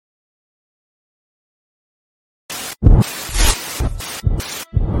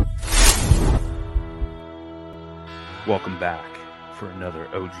Welcome back for another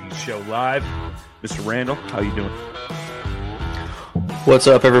OG Show Live. Mr. Randall, how you doing? What's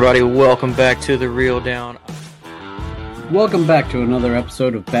up, everybody? Welcome back to The Reel Down. Welcome back to another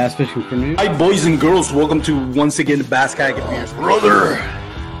episode of Bass Fishing for News. Hi, boys and girls. Welcome to once again the Bass Kayak Beers. Brother,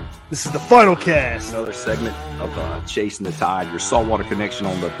 this is the final cast. Another segment of Chasing the Tide, your saltwater connection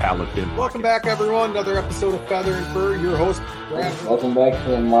on the Paddle and Fin. Welcome back, everyone. Another episode of Feather and Fur. Your host, Brad. Welcome back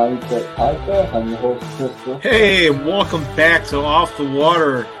to the Mindset Podcast. I'm your host, Crystal. Hey, welcome back to Off the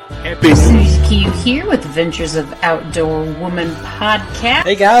Water. Happy Susie Q here with Adventures of Outdoor Woman podcast.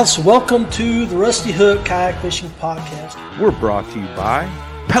 Hey guys, welcome to the Rusty Hook Kayak Fishing Podcast. We're brought to you by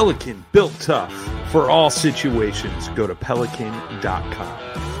Pelican, built tough for all situations. Go to pelican.com.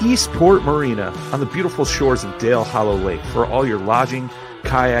 Eastport Marina on the beautiful shores of Dale Hollow Lake. For all your lodging,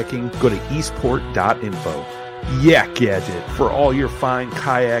 kayaking, go to eastport.info. Yak Gadget. For all your fine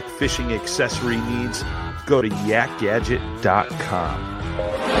kayak fishing accessory needs, go to yakgadget.com.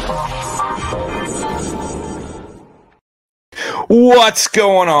 What's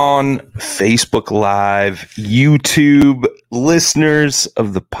going on, Facebook Live, YouTube listeners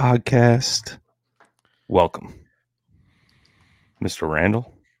of the podcast? Welcome, Mr.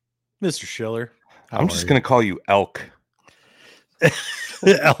 Randall. Mr. Schiller. I'm just going to call you Elk.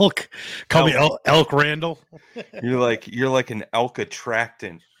 Elk. Call me Elk Randall. You're like an elk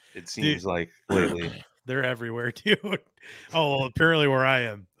attractant, it seems like lately. They're everywhere, dude. Oh, well, apparently where I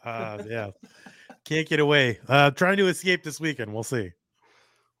am. Yeah. Can't get away. Trying to escape this weekend. We'll see.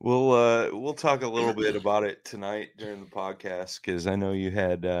 We'll talk a little bit about it tonight during the podcast because I know you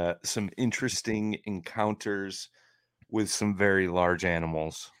had some interesting encounters with some very large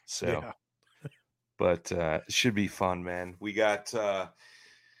animals. So, yeah. But it should be fun, man. We got.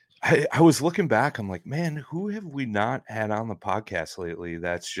 I was looking back. I'm like, man, who have we not had on the podcast lately?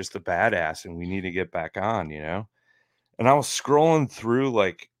 That's just a badass, and we need to get back on, you know. And I was scrolling through,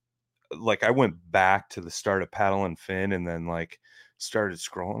 like I went back to the start of Paddle and Fin, and then like started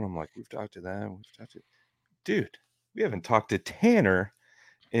scrolling. I'm like, we've talked to that. We've talked to, dude. We haven't talked to Tanner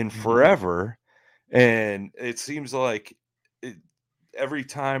in forever, and it seems like every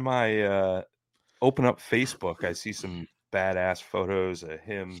time I open up Facebook, I see some badass photos of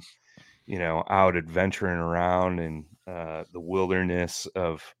him, you know, out adventuring around in the wilderness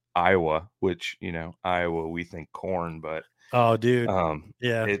of Iowa, which, you know, Iowa, we think corn, but oh, dude,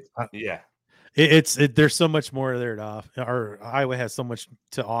 yeah, it's there's so much more there to offer. Or Iowa has so much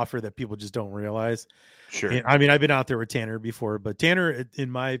to offer that people just don't realize. Sure. And, I mean, I've been out there with Tanner before, but Tanner, in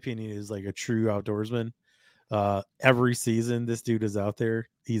my opinion, is like a true outdoorsman. Every season, this dude is out there.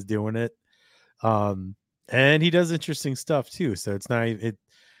 He's doing it. And he does interesting stuff too. So it's not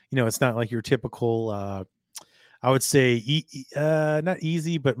it's not like your typical, I would say, not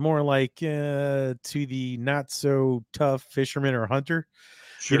easy, but more like to the not so tough fisherman or hunter.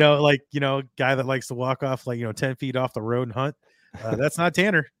 Sure. Guy that likes to walk off 10 feet off the road and hunt. That's not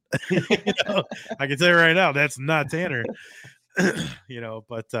Tanner. I can tell you right now, that's not Tanner.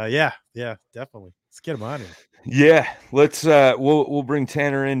 But yeah, definitely. Let's get him on here. Yeah, let's we'll bring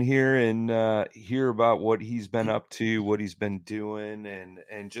Tanner in here and hear about what he's been up to, what he's been doing,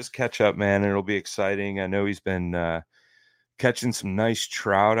 and just catch up, man. It'll be exciting. I know he's been catching some nice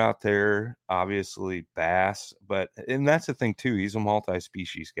trout out there, obviously bass, and that's the thing too. He's a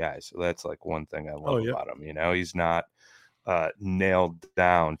multi-species guy, so that's like one thing I love about him. You know, he's not nailed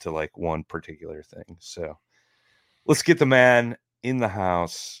down to like one particular thing. So let's get the man in the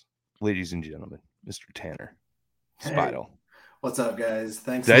house, ladies and gentlemen, Mr. Tanner Speidel. Hey, what's up, guys?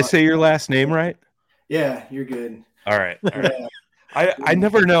 Thanks. Did I say your last name right? Yeah, you're good. All right. Yeah. I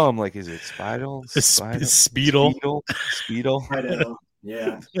never know. I'm like, is it Speidel? Speedle? I know.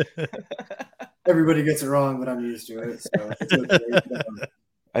 Yeah. Everybody gets it wrong, but I'm used to it. So it's okay.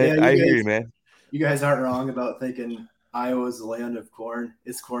 I hear you, man. You guys aren't wrong about thinking Iowa's the land of corn.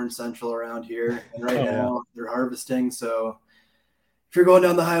 It's corn central around here. And right now they're harvesting. So if you're going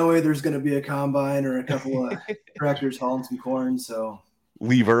down the highway, there's going to be a combine or a couple of tractors hauling some corn. So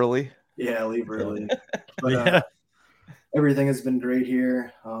leave early. Yeah, leave early. But everything has been great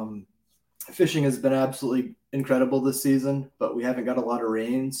here. Fishing has been absolutely incredible this season, but we haven't got a lot of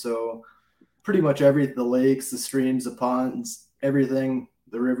rain. So pretty much the lakes, the streams, the ponds, everything,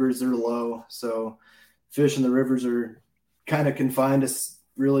 the rivers are low. So fish in the rivers are kind of confined to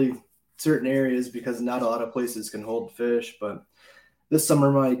really certain areas because not a lot of places can hold fish. But this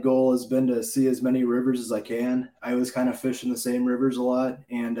summer, my goal has been to see as many rivers as I can. I always kind of fish in the same rivers a lot,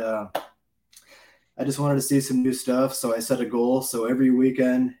 and I just wanted to see some new stuff. So I set a goal. So every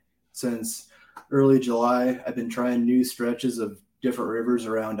weekend since early July, I've been trying new stretches of different rivers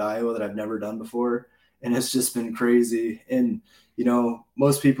around Iowa that I've never done before. and it's just been crazy. And, you know,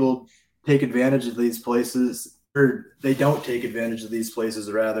 most people take advantage of these places, or they don't take advantage of these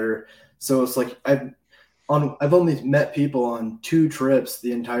places rather. So it's like I've only met people on 2 trips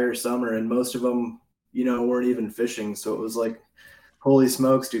the entire summer, and most of them, you know, weren't even fishing. So it was like, holy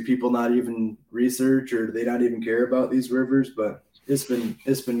smokes, do people not even research, or do they not even care about these rivers? But it's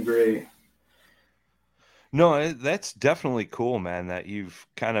been great. No, that's definitely cool, man, that you've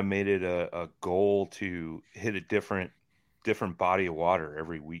kind of made it a goal to hit a different body of water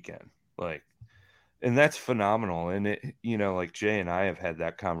every weekend. Like, and that's phenomenal. And it, you know, like Jay and I have had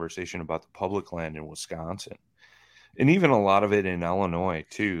that conversation about the public land in Wisconsin, and even a lot of it in Illinois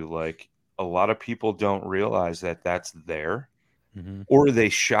too. Like, a lot of people don't realize that that's there, or they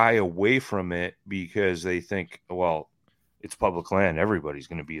shy away from it because they think, well, it's public land, everybody's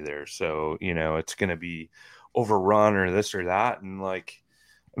going to be there, so, you know, it's going to be overrun or this or that. And like,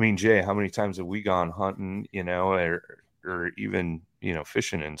 I mean, Jay, how many times have we gone hunting, you know, or even, you know,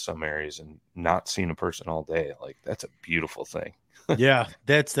 fishing in some areas and not seen a person all day? Like, that's a beautiful thing. Yeah,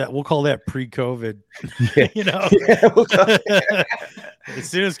 that's that. We'll call that pre-COVID. Yeah. You know, as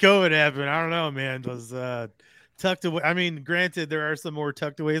soon as COVID happened, I don't know, man, it was tucked away. I mean, granted, there are some more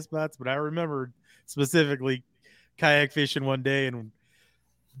tucked away spots, but I remember specifically kayak fishing one day, and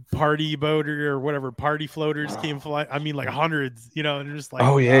party boater or whatever party floaters came flying. I mean, like hundreds, you know, and they're just like,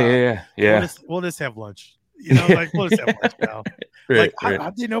 oh yeah. We'll just have lunch, you know, like we'll just have lunch now. Right, like,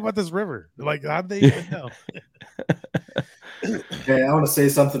 how do you know about this river? Like, how'd they even know? Okay, I want to say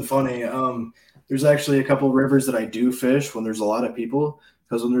something funny. There's actually a couple rivers that I do fish when there's a lot of people,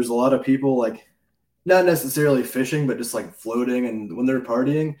 because when there's a lot of people, like, not necessarily fishing, but just like floating, and when they're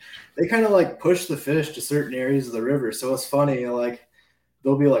partying, they kind of like push the fish to certain areas of the river. So it's funny, like,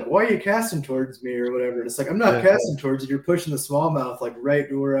 they'll be like, why are you casting towards me or whatever? And it's like, I'm not casting towards you. You're pushing the smallmouth like right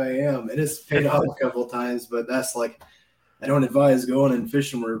to where I am. And it's paid off a couple of times, but that's like, I don't advise going and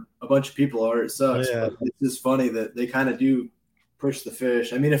fishing where a bunch of people are. It sucks. Yeah. But it's just funny that they kind of do push the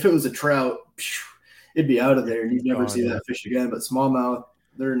fish. I mean, if it was a trout, it'd be out of there and you'd never see that fish again. But smallmouth,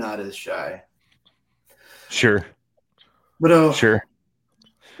 they're not as shy. Sure. But sure.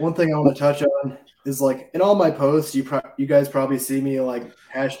 One thing I want to touch on is, like, in all my posts, you guys probably see me like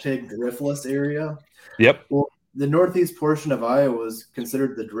hashtag driftless area. Yep. Well, the northeast portion of Iowa is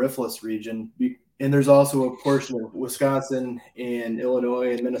considered the driftless region, and there's also a portion of Wisconsin and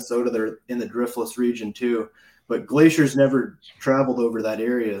Illinois and Minnesota that are in the driftless region too. But glaciers never traveled over that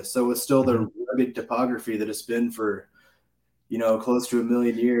area, so it's still the rugged topography that it's been for, you know, close to 1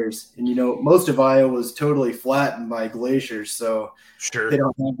 million years. And, you know, most of Iowa is totally flattened by glaciers, so they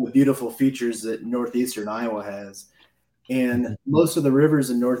don't have the beautiful features that northeastern Iowa has. And most of the rivers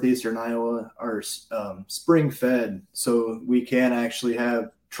in northeastern Iowa are spring fed, so we can actually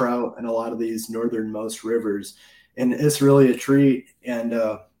have trout in a lot of these northernmost rivers. And it's really a treat. And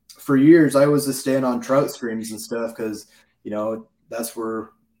for years, I was just staying on trout streams and stuff because, you know, that's where,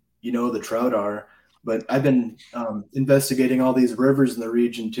 you know, the trout are. But I've been investigating all these rivers in the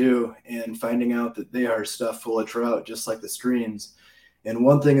region too, and finding out that they are stuffed full of trout, just like the streams. And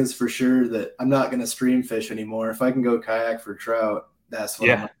one thing is for sure, that I'm not going to stream fish anymore. If I can go kayak for trout, that's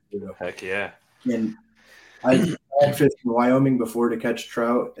what I'm going to do. Heck yeah. And I fished in Wyoming before to catch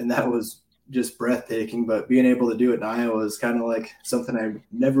trout, and that was just breathtaking. But being able to do it in Iowa is kind of like something I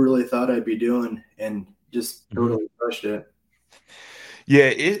never really thought I'd be doing, and just totally crushed it.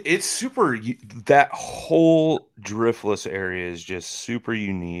 Yeah, it's super. That whole driftless area is just super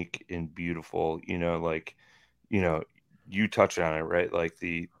unique and beautiful. You know, like, you know, you touched on it, right? Like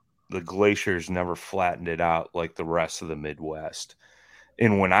the glaciers never flattened it out like the rest of the Midwest.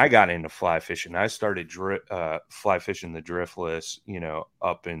 And when I got into fly fishing, I started fly fishing the driftless, you know,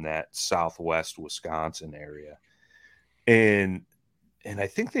 up in that southwest Wisconsin area. And I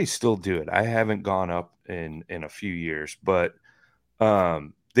think they still do it. I haven't gone up in a few years, but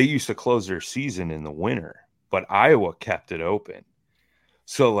they used to close their season in the winter, but Iowa kept it open.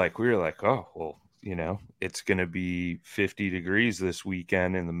 So like, we were like, oh, well, you know, it's going to be 50 degrees this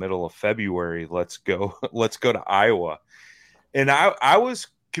weekend in the middle of February. Let's go to Iowa. And I was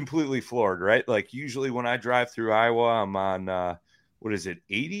completely floored, right? Like, usually when I drive through Iowa, I'm on, what is it,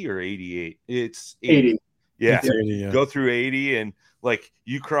 80 or 88? It's 80. Yeah. It's 80, yeah. Go through 80 and like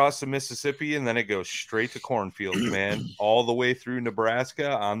you cross the Mississippi and then it goes straight to cornfields, man, all the way through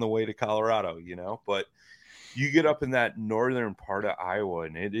Nebraska on the way to Colorado, you know. But you get up in that northern part of Iowa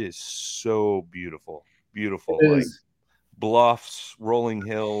and it is so beautiful. Like bluffs, rolling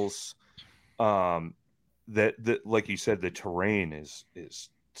hills. That like you said, the terrain is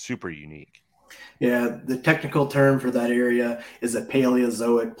super unique. Yeah, the technical term for that area is a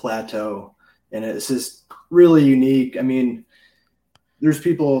Paleozoic plateau. and it's just really unique. I mean, there's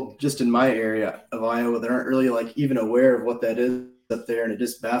people just in my area of Iowa that aren't really like even aware of what that is up there, and it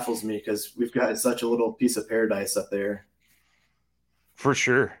just baffles me because we've got such a little piece of paradise up there. For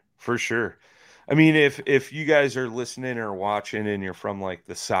sure. I mean, if you guys are listening or watching and you're from like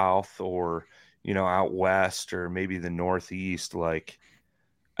the South or, you know, out West or maybe the Northeast, like,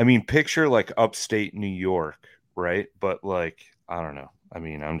 I mean, picture like upstate New York, right? But like, I don't know. I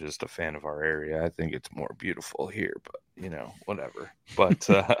mean, I'm just a fan of our area. I think it's more beautiful here, but you know, whatever. But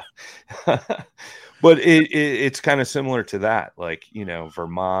but it's kind of similar to that, like, you know,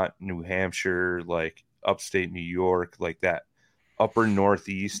 Vermont, New Hampshire, like upstate New York, like that upper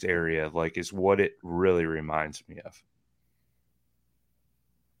Northeast area, like, is what it really reminds me of.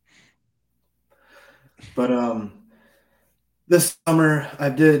 But this summer I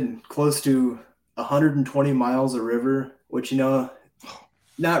did close to 120 miles of river, which, you know,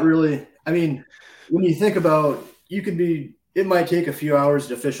 not really. I mean, when you think about, it might take a few hours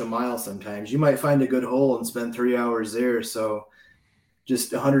to fish a mile sometimes. You might find a good hole and spend 3 hours there. So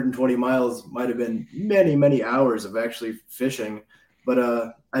just 120 miles might have been many, many hours of actually fishing.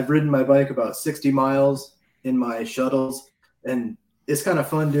 But I've ridden my bike about 60 miles in my shuttles, and it's kind of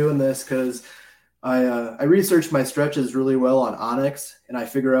fun doing this because I researched my stretches really well on Onyx, and I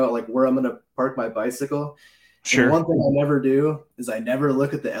figure out like where I'm going to park my bicycle. Sure. And one thing I never do is I never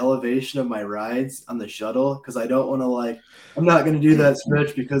look at the elevation of my rides on the shuttle because I don't want to I'm not going to do that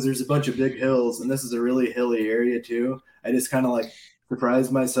stretch because there's a bunch of big hills, and this is a really hilly area too. I just kind of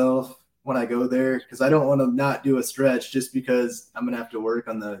surprise myself when I go there because I don't want to not do a stretch just because I'm going to have to work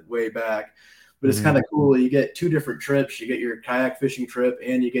on the way back. But it's kind of cool. You get 2 different trips. You get your kayak fishing trip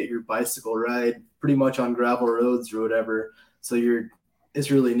and you get your bicycle ride pretty much on gravel roads or whatever. So it's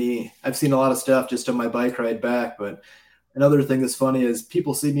really neat. I've seen a lot of stuff just on my bike ride back. But another thing that's funny is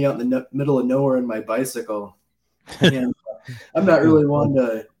people see me out in the middle of nowhere in my bicycle. And I'm not really one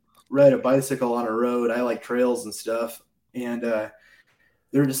to ride a bicycle on a road. I like trails and stuff. And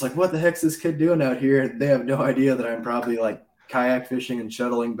they're just like, what the heck's this kid doing out here? They have no idea that I'm probably kayak fishing and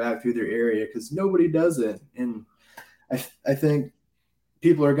shuttling back through their area because nobody does it. And I think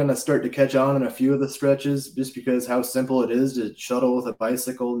people are going to start to catch on in a few of the stretches just because how simple it is to shuttle with a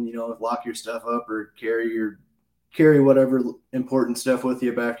bicycle and, you know, lock your stuff up or carry whatever important stuff with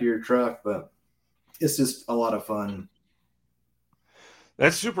you back to your truck. But it's just a lot of fun.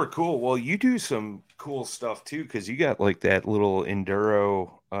 That's super cool. Well, you do some cool stuff too, because you got that little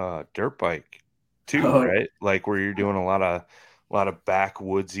enduro dirt bike too, right? Like where you're doing a lot of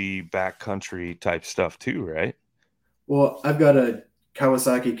backwoodsy, backcountry type stuff too, right? Well, I've got a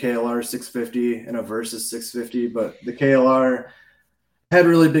Kawasaki KLR 650 and a Versys 650, but the KLR had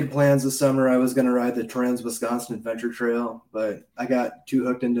really big plans this summer. I was going to ride the Trans-Wisconsin Adventure Trail, but I got too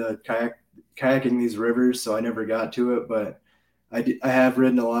hooked into kayaking these rivers, so I never got to it. But I have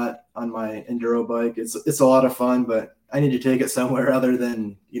ridden a lot on my enduro bike. It's a lot of fun, but I need to take it somewhere other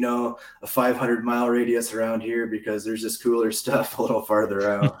than, you know, a 500-mile radius around here because there's just cooler stuff a little farther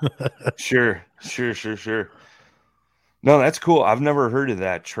out. Sure. No, that's cool. I've never heard of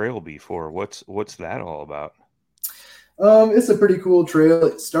that trail before. What's that all about? It's a pretty cool trail.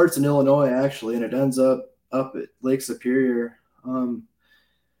 It starts in Illinois actually, and it ends up at Lake Superior.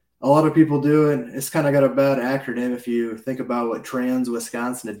 A lot of people do it. It's kind of got a bad acronym if you think about what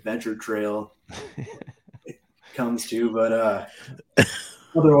Trans-Wisconsin Adventure Trail comes to, but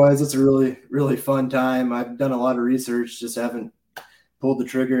otherwise it's a really, really fun time. I've done a lot of research, just haven't pulled the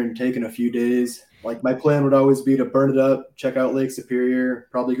trigger and taken a few days. My plan would always be to burn it up, check out Lake Superior,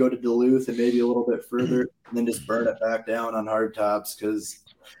 probably go to Duluth and maybe a little bit further, and then just burn it back down on hard tops because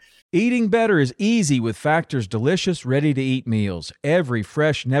eating better is easy with Factor's delicious, ready-to-eat meals. Every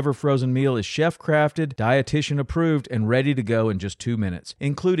fresh, never-frozen meal is chef-crafted, dietitian-approved, and ready to go in just 2 minutes,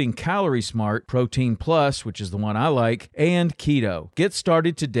 including Calorie Smart, Protein Plus, which is the one I like, and Keto. Get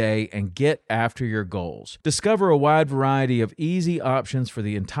started today and get after your goals. Discover a wide variety of easy options for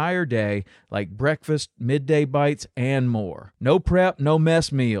the entire day, like breakfast, midday bites, and more. No prep, no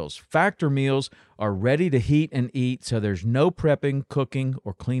mess meals. Factor meals are ready to heat and eat, so there's no prepping, cooking,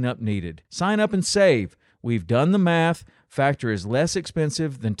 or cleanup needed. Sign up and save. We've done the math. Factor is less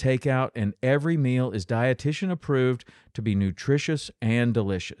expensive than takeout, and every meal is dietitian approved to be nutritious and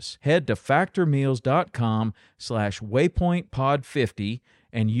delicious. Head to factormeals.com/waypointpod50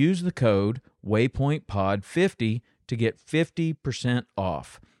 and use the code waypointpod50 to get 50%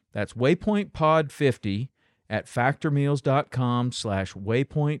 off. That's waypointpod50 at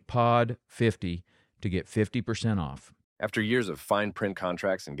factormeals.com/waypointpod50 to get 50% off. After years of fine print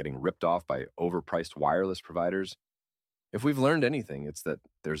contracts and getting ripped off by overpriced wireless providers, If we've learned anything, it's that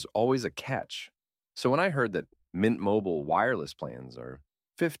there's always a catch. So when I heard that Mint Mobile wireless plans are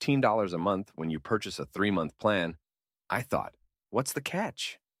 $15 a month when you purchase a 3-month plan, I thought, what's the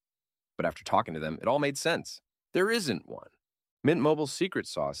catch? But after talking to them, it all made sense. There isn't one. Mint Mobile's secret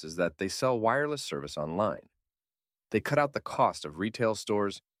sauce is that they sell wireless service online. They cut out the cost of retail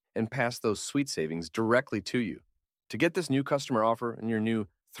stores and pass those sweet savings directly to you. To get this new customer offer and your new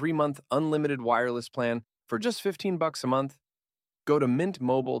 3-month unlimited wireless plan for just $15 a month, go to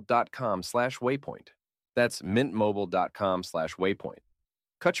mintmobile.com/waypoint. That's mintmobile.com/waypoint.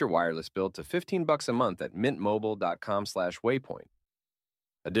 Cut your wireless bill to $15 a month at mintmobile.com/waypoint.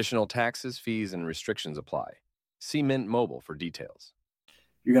 Additional taxes, fees, and restrictions apply. See Mint Mobile for details.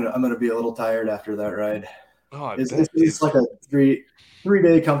 I'm gonna be a little tired after that ride. Oh, it's like a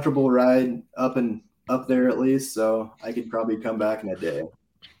three-day comfortable ride up there at least, so I could probably come back in a day.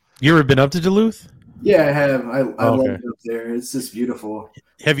 You ever been up to Duluth? Yeah, I have. I love it up there. It's just beautiful.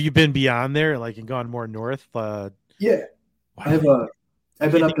 Have you been beyond there, like, and gone more north? Yeah, I've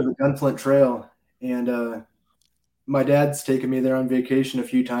been up to the Gunflint Trail, and my dad's taken me there on vacation a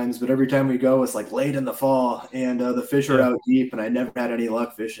few times, but every time we go, it's like late in the fall, and the fish are out deep, and I never had any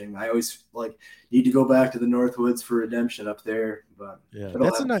luck fishing. I always need to go back to the Northwoods for redemption up there. But yeah,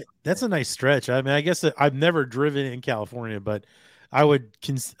 that's a nice stretch. I mean, I guess I've never driven in California, but I would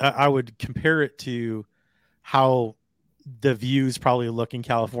compare it to how the views probably look in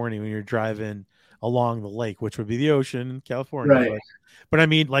California when you're driving along the lake, which would be the ocean in California. Right. But I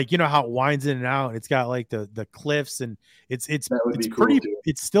mean, like, you know how it winds in and out, and it's got like the cliffs, and it's cool pretty too.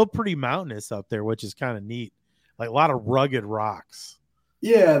 It's still pretty mountainous up there, which is kind of neat. Like a lot of rugged rocks.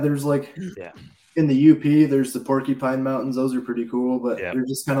 Yeah, there's in the UP, there's the Porcupine Mountains. Those are pretty cool, but they're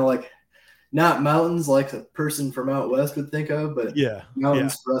just kind of like not mountains like a person from out west would think of, but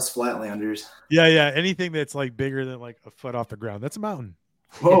mountains for us flatlanders. Yeah. Anything that's like bigger than like a foot off the ground, that's a mountain.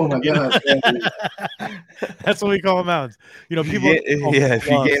 Oh my god! That's what we call mountains. You know, people. If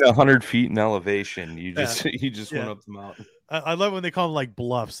you gain 100 feet in elevation, you just went up the mountain. I love when they call them like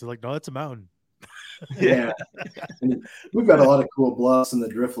bluffs. They're like, no, it's a mountain. Yeah, and we've got a lot of cool bluffs in the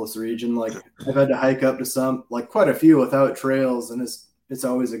Driftless region. Like I've had to hike up to some, like quite a few without trails, and it's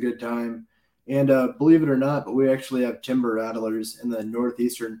always a good time. And believe it or not, but we actually have timber rattlers in the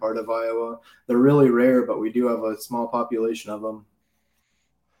northeastern part of Iowa. They're really rare, but we do have a small population of them.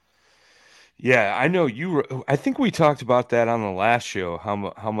 Yeah, I know you. I think we talked about that on the last show.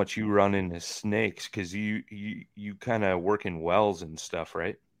 How much you run into snakes because you kind of work in wells and stuff,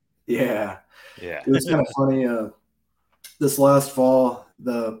 right? Yeah. It was kind of funny. This last fall,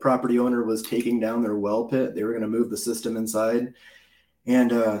 the property owner was taking down their well pit. They were going to move the system inside,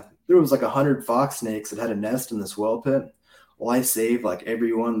 and there was like 100 fox snakes that had a nest in this well pit. Well, I saved like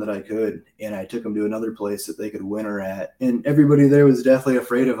every one that I could, and I took them to another place that they could winter at. And everybody there was definitely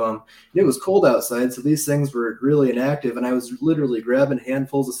afraid of them. And it was cold outside, so these things were really inactive. And I was literally grabbing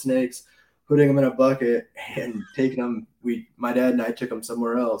handfuls of snakes, putting them in a bucket, and taking them. My dad and I took them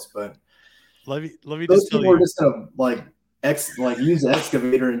somewhere else. But let me those just tell people you, were just gonna use the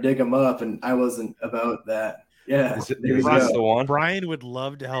excavator and dig them up, and I wasn't about that. Yeah, is this the one? Brian would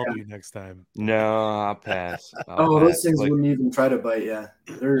love to help you next time. No, I'll pass. Those things wouldn't even try to bite you.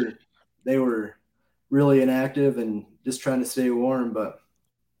 They were really inactive and just trying to stay warm. But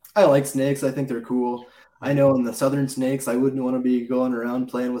I like snakes. I think they're cool. I know in the southern snakes, I wouldn't want to be going around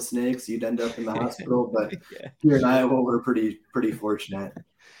playing with snakes. You'd end up in the hospital. But here in Iowa, we're pretty fortunate.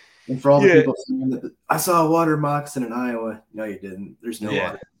 And for all the people saying that I saw a water moccasin in Iowa, no, you didn't. There's no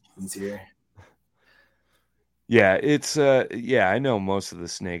water moccasins here. Yeah, it's I know most of the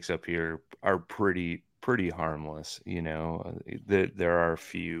snakes up here are pretty harmless, you know. There are a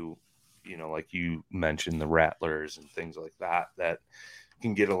few, you know, like you mentioned, the rattlers and things like that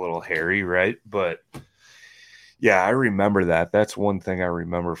can get a little hairy, right? But yeah, I remember that. That's one thing I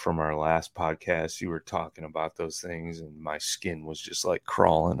remember from our last podcast. You were talking about those things and my skin was just like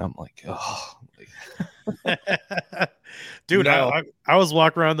crawling. I'm like, oh. Dude, I was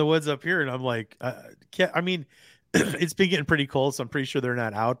walking around the woods up here and I'm like, I mean, it's been getting pretty cold, so I'm pretty sure they're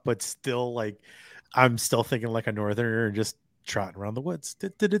not out, but still, like, I'm still thinking like a northerner and just trotting around the woods.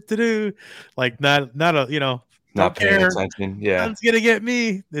 Like, not a, you know, not paying attention. Yeah. None's going to get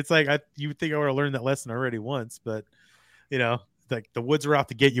me. It's like, you would think I would have learned that lesson already once, but, you know, like the woods are out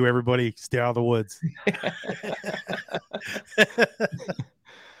to get you, everybody. Stay out of the woods.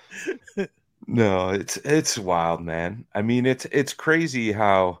 No, it's wild, man. I mean, it's crazy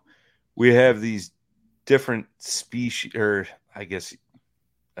how we have these different species, or I guess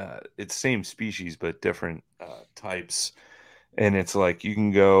it's same species but different types, and it's like you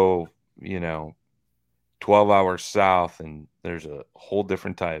can go, you know, 12 hours south, and there's a whole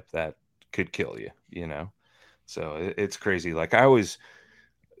different type that could kill you, you know? So it's crazy. Like I always,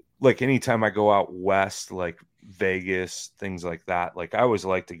 like anytime I go out west, like Vegas, things like that, like I always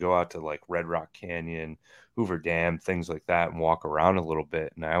like to go out to like Red Rock Canyon, Hoover Dam, things like that, and walk around a little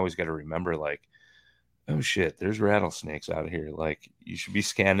bit. And I always got to remember, like, oh shit, there's rattlesnakes out here. Like you should be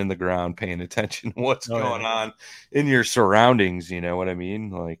scanning the ground, paying attention to what's going on in your surroundings. You know what I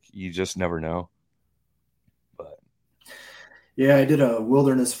mean? Like you just never know. But yeah, I did a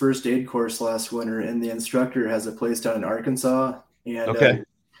wilderness first aid course last winter, and the instructor has a place down in Arkansas. And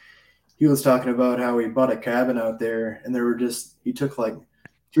he was talking about how he bought a cabin out there, and he took like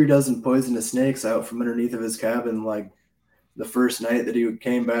 3 dozen poisonous snakes out from underneath of his cabin, like the first night that he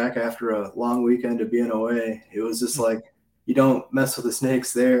came back after a long weekend of being away. It was just like, you don't mess with the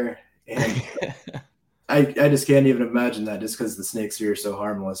snakes there. And I just can't even imagine that, just because the snakes here are so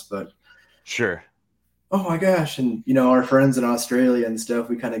harmless. But sure. Oh my gosh. And, you know, our friends in Australia and stuff,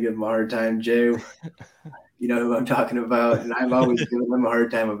 we kind of give them a hard time. Jay, you know who I'm talking about. And I'm always giving them a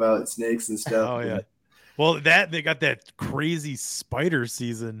hard time about snakes and stuff. Oh, yeah. Well, they got that crazy spider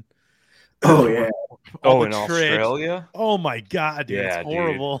season. Oh, yeah. In Australia? Oh, my God, dude. Yeah, it's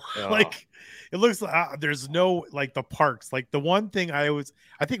horrible. Dude. Oh. Like, it looks like there's no, like, the parks. Like, the one thing I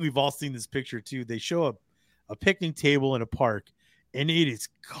think we've all seen this picture, too. They show a picnic table in a park, and it is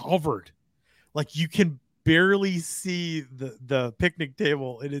covered. Like, you can barely see the picnic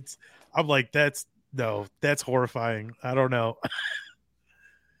table, and I'm like, that's horrifying. I don't know.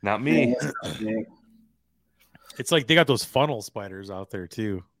 Not me. It's like they got those funnel spiders out there,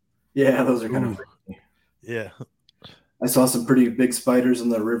 too. Yeah, those are kind of freaky. Yeah. I saw some pretty big spiders on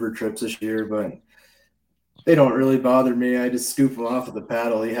the river trips this year, but they don't really bother me. I just scoop them off with a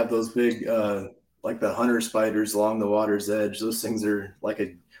paddle. You have those big, like the hunter spiders along the water's edge. Those things are like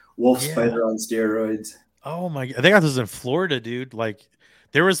a wolf spider on steroids. Oh, my God. They got those in Florida, dude. Like,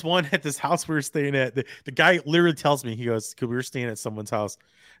 there was one at this house we were staying at. The guy literally tells me, he goes, because we were staying at someone's house.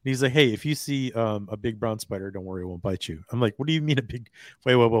 And he's like, hey, if you see a big brown spider, don't worry, it won't bite you. I'm like, what do you mean a big?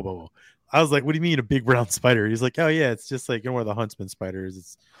 Wait, whoa. I was like, what do you mean a big brown spider? He's like, oh, yeah, it's just like, you know, where the huntsman spiders.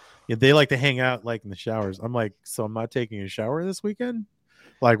 It's, they like to hang out like in the showers. I'm like, so I'm not taking a shower this weekend?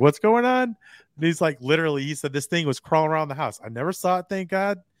 Like, what's going on? And he's like, literally, he said this thing was crawling around the house. I never saw it, thank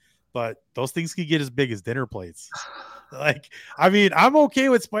God. But those things can get as big as dinner plates. Like, I mean, I'm okay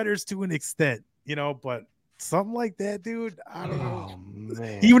with spiders to an extent, you know, but something like that, dude, I don't know.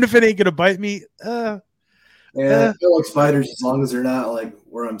 Man. Even if it ain't gonna bite me, I feel like spiders as long as they're not like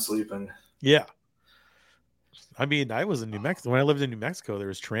where I'm sleeping. Yeah. I mean, I was in New Mexico. When I lived in New Mexico, there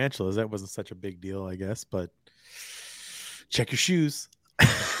was tarantulas. That wasn't such a big deal, I guess, but check your shoes.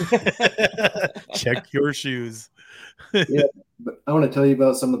 Check your shoes. Yeah, but I want to tell you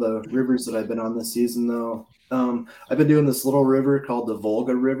about some of the rivers that I've been on this season, though. I've been doing this little river called the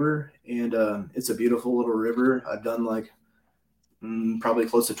Volga River, and it's a beautiful little river. I've done like probably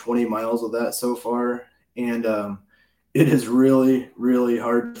close to 20 miles of that so far, and it is really, really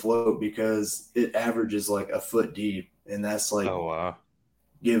hard to float because it averages like a foot deep, and that's like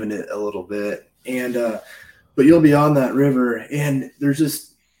giving it a little bit. And but you'll be on that river, and there's just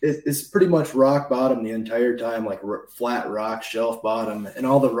it's pretty much rock bottom the entire time, like flat rock shelf bottom, and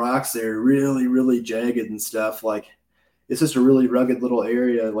all the rocks there are really, really jagged and stuff. Like it's just a really rugged little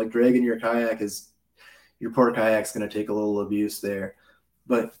area. Like dragging your poor kayak's going to take a little abuse there,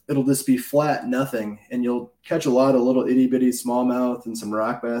 but it'll just be flat nothing, and you'll catch a lot of little itty bitty smallmouth and some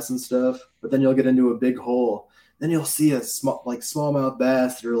rock bass and stuff. But then you'll get into a big hole. Then you'll see a smallmouth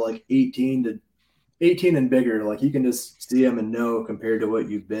bass that are like 18 and bigger. Like you can just see them and know compared to what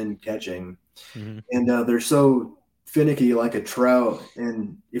you've been catching. Mm-hmm. And they're so finicky like a trout.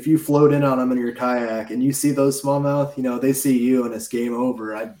 And if you float in on them in your kayak and you see those smallmouth, you know, they see you and it's game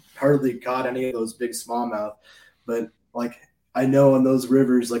over. I hardly caught any of those big smallmouth, but like I know in those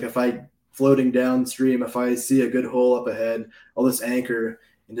rivers, like if I floating downstream, if I see a good hole up ahead, I'll just anchor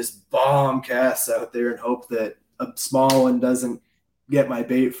and just bomb casts out there and hope that a small one doesn't get my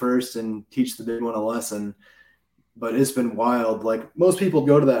bait first and teach the big one a lesson. But it's been wild. Like most people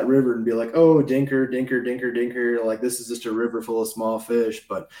go to that river and be like, oh, dinker. Like this is just a river full of small fish.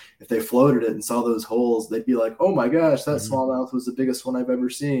 But if they floated it and saw those holes, they'd be like, oh my gosh, that smallmouth was the biggest one I've ever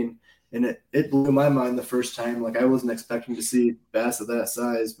seen. And it blew my mind the first time. Like I wasn't expecting to see bass of that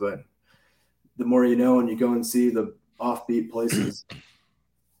size, but the more you know, and you go and see the offbeat places.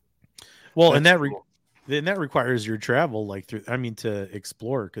 Well, and that requires your travel, like to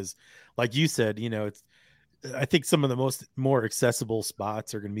explore, because like you said, you know, I think some of the more accessible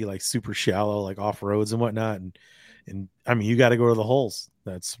spots are going to be like super shallow, like off roads and whatnot. And And I mean, you got to go to the holes.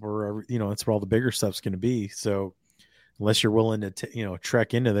 That's where, that's where all the bigger stuff's going to be. So unless you're willing to,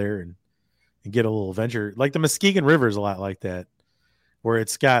 trek into there and get a little venture, like the Muskegon River is a lot like that, where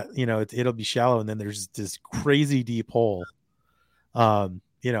it's got, it'll be shallow. And then there's this crazy deep hole,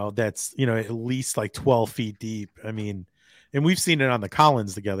 that's, at least like 12 feet deep. I mean, and we've seen it on the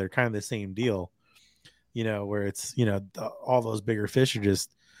Collins together, kind of the same deal, where it's, all those bigger fish are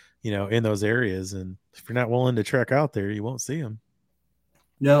just, in those areas. And if you're not willing to trek out there, you won't see them.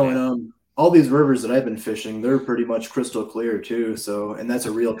 No. And, all these rivers that I've been fishing, they're pretty much crystal clear too. So, and that's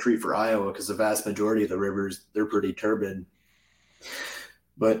a real treat for Iowa because the vast majority of the rivers, they're pretty turbid,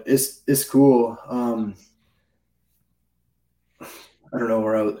 but it's cool. I don't know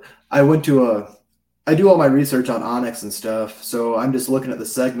where I do all my research on onyx and stuff. So I'm just looking at the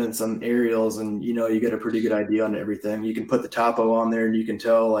segments on aerials and, you get a pretty good idea on everything. You can put the topo on there and you can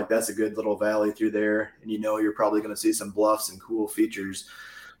tell like that's a good little valley through there. And, you're probably going to see some bluffs and cool features.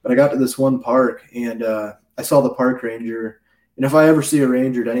 But I got to this one park and I saw the park ranger. And if I ever see a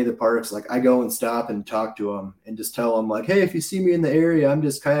ranger at any of the parks, like I go and stop and talk to them and just tell them like, hey, if you see me in the area, I'm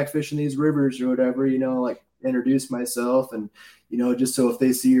just kayak fishing these rivers or whatever, like introduce myself. And, just so if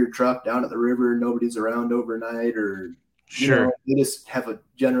they see your truck down at the river, nobody's around overnight or, sure, they just have a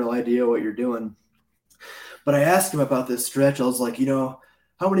general idea what you're doing. But I asked him about this stretch. I was like,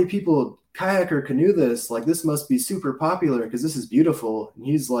 how many people kayak or canoe this? Like, this must be super popular because this is beautiful. And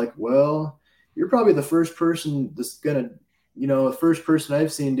he's like, well, you're probably the first person that's going to, the first person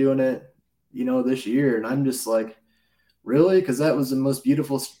I've seen doing it, this year. And I'm just like, really? Because that was the most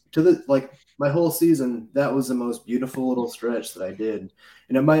beautiful my whole season. That was the most beautiful little stretch that I did.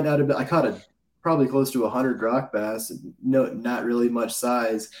 And it might not have been, I caught probably close to 100 rock bass, not really much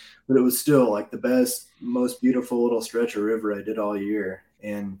size, but it was still like the best, most beautiful little stretch of river I did all year.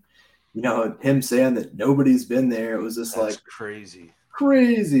 And, him saying that nobody's been there, it was just That's like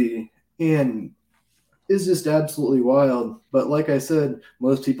crazy. And it's just absolutely wild. But like I said,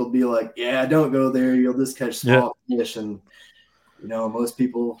 most people be like, yeah, don't go there. You'll just catch small fish. And,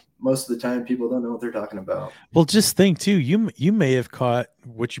 most of the time, people don't know what they're talking about. Well, just think too, you may have caught,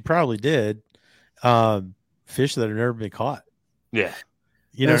 which you probably did, fish that have never been caught. Yeah.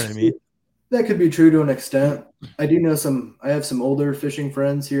 You know what I mean? That could be true to an extent. I do know I have some older fishing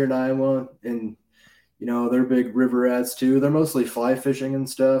friends here in Iowa and, they're big river rats too. They're mostly fly fishing and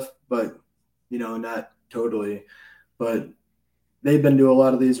stuff, but, not totally, but they've been to a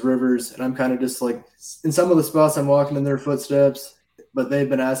lot of these rivers and I'm kind of just like in some of the spots I'm walking in their footsteps, but they've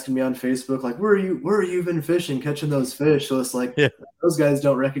been asking me on Facebook, like, where are you been fishing, catching those fish? So it's like, those guys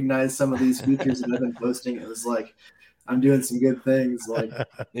don't recognize some of these features that I've been posting. It was like, I'm doing some good things. Like,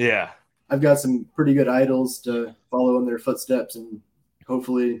 yeah, I've got some pretty good idols to follow in their footsteps and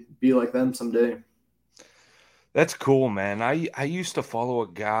hopefully be like them someday. That's cool, man. I used to follow a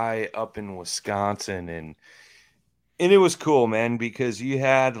guy up in Wisconsin and it was cool, man, because you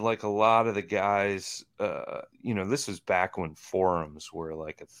had like a lot of the guys, this was back when forums were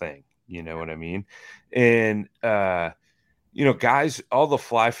like a thing, you know what I mean? And, guys, all the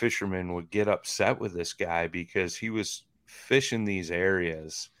fly fishermen would get upset with this guy because he was fishing these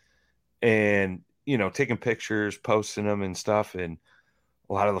areas and, taking pictures, posting them and stuff. And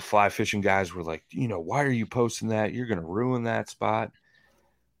a lot of the fly fishing guys were like, why are you posting that? You're going to ruin that spot.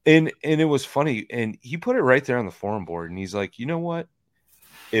 And it was funny. And he put it right there on the forum board. And he's like, you know what?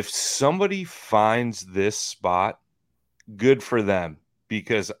 If somebody finds this spot, good for them,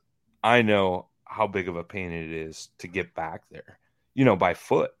 because I know how big of a pain it is to get back there, by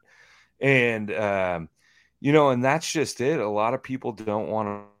foot. And, and that's just it. A lot of people don't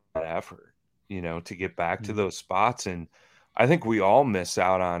want that effort, to get back to those spots. And I think we all miss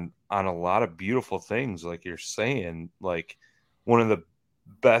out on a lot of beautiful things. Like you're saying, like one of the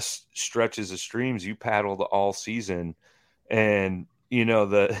best stretches of streams you paddled all season. And,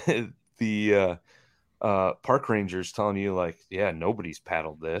 the park rangers telling you like, yeah, nobody's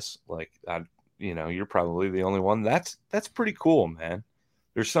paddled this. Like, you're probably the only one. That's pretty cool, man.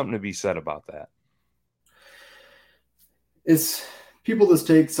 There's something to be said about that. It's people just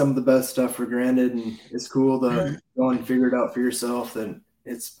take some of the best stuff for granted, and it's cool to go and figure it out for yourself that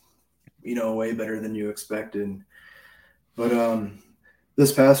it's, way better than you expected. But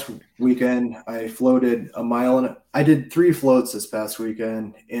this past weekend, I floated a mile, and I did 3 floats this past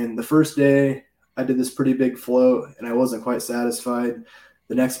weekend. And the first day, I did this pretty big float, and I wasn't quite satisfied.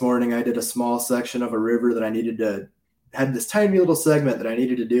 The next morning, I did a small section of a river that had this tiny little segment that I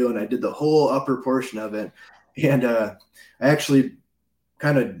needed to do, and I did the whole upper portion of it. And I actually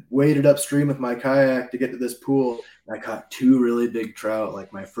kind of waded upstream with my kayak to get to this pool. And I caught 2 really big trout,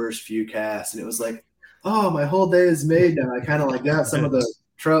 like my first few casts. And it was like oh, my whole day is made now. I kind of like got some of the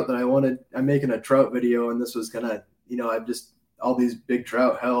trout that I wanted. I'm making a trout video, and this was gonna, I've just all these big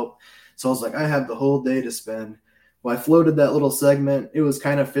trout help. So I was like, I have the whole day to spend. Well, I floated that little segment. It was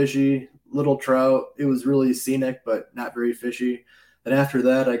kind of fishy, little trout. It was really scenic, but not very fishy. And after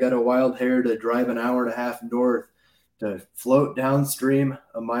that, I got a wild hair to drive an hour and a half north to float downstream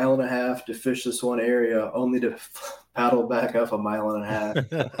a mile and a half to fish this one area, only to paddle back up a mile and a half.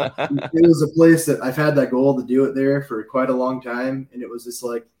 It was a place that I've had that goal to do it there for quite a long time. And it was just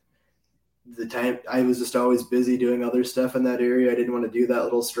like the time I was just always busy doing other stuff in that area. I didn't want to do that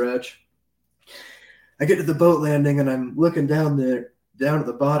little stretch. I get to the boat landing and I'm looking down at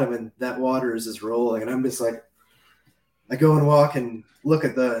the bottom, and that water is just rolling. And I'm just like, I go and walk and look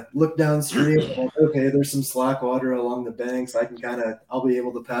downstream. Like, okay, there's some slack water along the banks. I'll be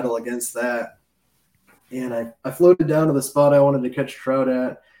able to paddle against that. And I floated down to the spot I wanted to catch trout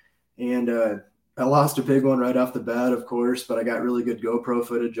at. And I lost a big one right off the bat, of course, but I got really good GoPro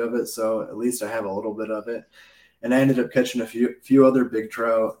footage of it. So at least I have a little bit of it. And I ended up catching a few other big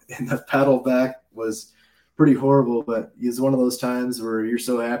trout, and the paddle back was pretty horrible, but it's one of those times where you're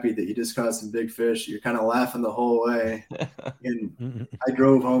so happy that you just caught some big fish. You're kind of laughing the whole way. And I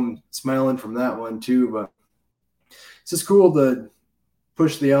drove home smiling from that one too, but it's just cool to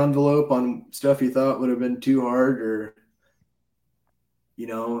push the envelope on stuff you thought would have been too hard or,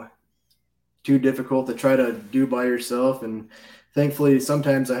 too difficult to try to do by yourself. And thankfully,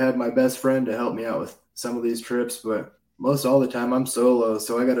 sometimes I have my best friend to help me out with some of these trips, but most all the time I'm solo.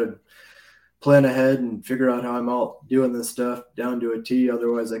 So I got to plan ahead and figure out how I'm all doing this stuff down to a T.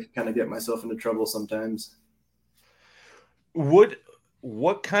 Otherwise I could kind of get myself into trouble sometimes.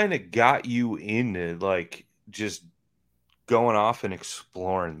 What kind of got you into like just going off and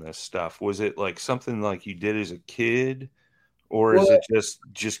exploring this stuff? Was it like something like you did as a kid, or is it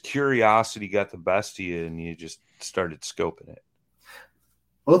just curiosity got the best of you and you just started scoping it?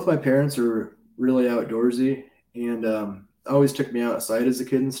 Both my parents are really outdoorsy and always took me outside as a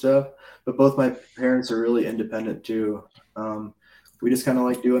kid and stuff, but both my parents are really independent too. We just kind of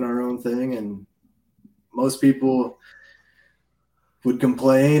like doing our own thing, and most people would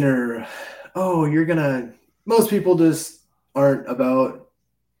complain or, most people just aren't about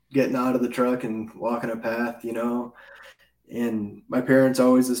getting out of the truck and walking a path, and my parents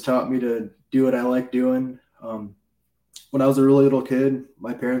always just taught me to do what I like doing. When I was a really little kid,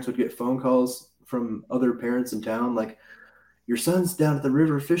 my parents would get phone calls from other parents in town, like, your son's down at the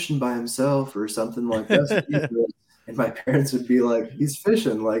river fishing by himself or something like that. And my parents would be like, he's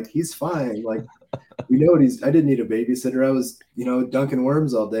fishing, like, he's fine. Like, we know I didn't need a babysitter. I was, dunking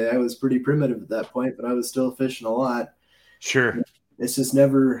worms all day. I was pretty primitive at that point, but I was still fishing a lot. Sure. It's just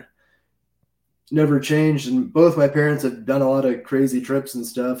never changed. And both my parents have done a lot of crazy trips and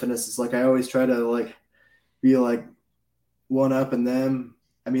stuff. And it's just like, I always try to like be like one up in them.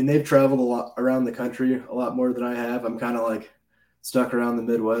 I mean, they've traveled a lot around the country, a lot more than I have. I'm kind of like stuck around the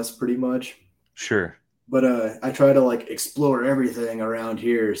Midwest pretty much. Sure. But I try to like explore everything around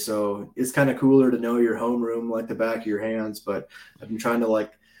here. So it's kind of cooler to know your homeroom like the back of your hands. But I've been trying to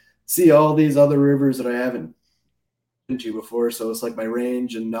like see all these other rivers that I haven't been to before. So it's like my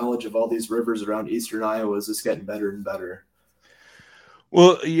range and knowledge of all these rivers around eastern Iowa is just getting better and better.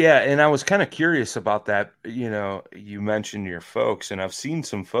 Well, yeah, and I was kind of curious about that. You mentioned your folks, and I've seen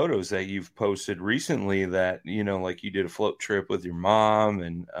some photos that you've posted recently that, like you did a float trip with your mom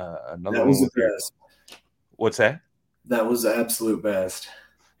and another that was one. The best. What's that? That was the absolute best.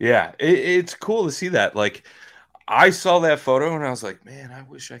 Yeah, it's cool to see that. Like, I saw that photo and I was like, man, I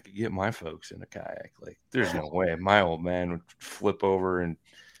wish I could get my folks in a kayak. Like, there's no way my old man would flip over and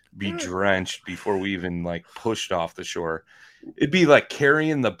be drenched before we even like pushed off the shore. It'd be like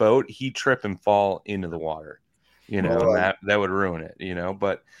carrying the boat, he'd trip and fall into the water, and that would ruin it,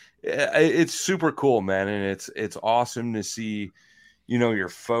 but it's super cool, man. And it's awesome to see, your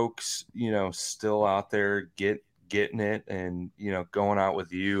folks, still out there getting it and, going out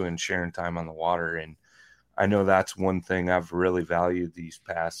with you and sharing time on the water. And I know that's one thing I've really valued these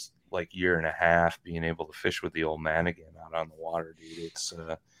past like year and a half, being able to fish with the old man again out on the water, dude.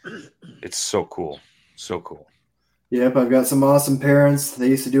 It's so cool. So cool. Yep, I've got some awesome parents. They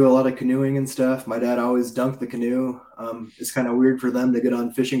used to do a lot of canoeing and stuff. My dad always dunked the canoe. It's kind of weird for them to get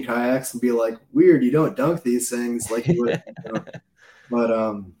on fishing kayaks and be like, weird, you don't dunk these things like you would.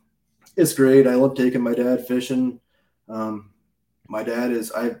 But it's great. I love taking my dad fishing. My dad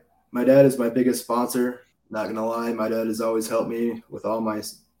is my biggest sponsor. Not gonna lie, my dad has always helped me with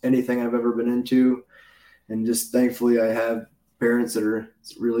anything I've ever been into, and just thankfully I have parents that are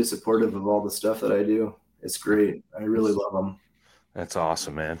really supportive of all the stuff that I do. It's great. I really love them. That's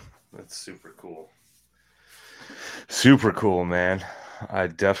awesome, man. That's super cool. Super cool, man. I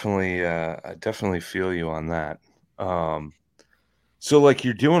definitely feel you on that. So like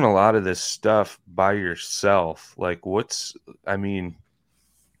you're doing a lot of this stuff by yourself. Like I mean,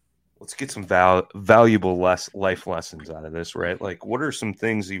 let's get some valuable life lessons out of this, right? Like what are some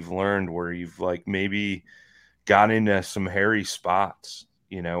things you've learned where you've like maybe got into some hairy spots,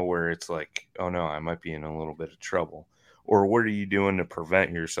 where it's like, oh no, I might be in a little bit of trouble? Or what are you doing to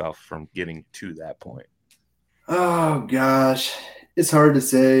prevent yourself from getting to that point? Oh gosh, it's hard to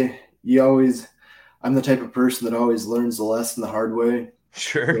say. I'm the type of person that always learns the lesson the hard way.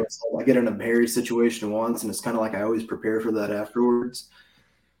 Sure. So I get in a hairy situation once, and it's kind of like I always prepare for that afterwards.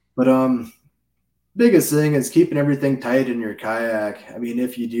 But biggest thing is keeping everything tight in your kayak. I mean,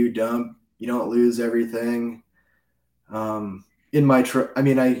 if you do dump, you don't lose everything. In my truck,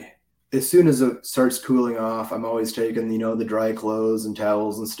 as soon as it starts cooling off, I'm always taking, the dry clothes and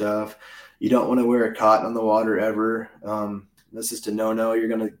towels and stuff. You don't want to wear a cotton on the water ever. This is to no. You're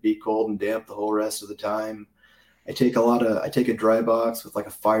going to be cold and damp the whole rest of the time. I take a dry box with like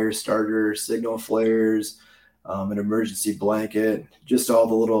a fire starter, signal flares, an emergency blanket, just all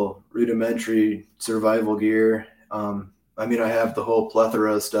the little rudimentary survival gear. I have the whole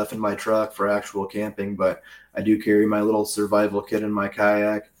plethora of stuff in my truck for actual camping, but I do carry my little survival kit in my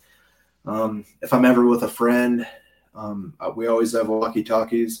kayak. If I'm ever with a friend, we always have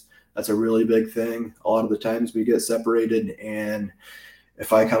walkie-talkies. That's a really big thing. A lot of the times we get separated, and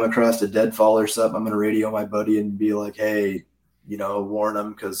if I come across a deadfall or something, I'm going to radio my buddy and be like, hey, warn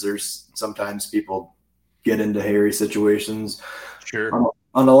them, because there's sometimes people get into hairy situations. Sure.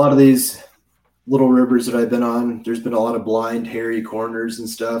 On a lot of these little rivers that I've been on, there's been a lot of blind, hairy corners and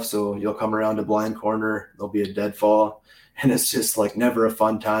stuff. So you'll come around a blind corner, there'll be a deadfall, and it's just like never a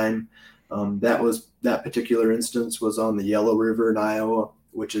fun time. That particular instance was on the Yellow River in Iowa,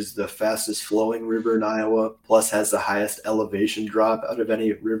 which is the fastest flowing river in Iowa, plus has the highest elevation drop out of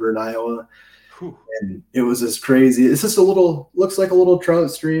any river in Iowa. Whew. And it was just crazy. It's just looks like a little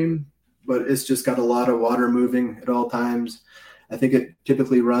trout stream, but it's just got a lot of water moving at all times. I think it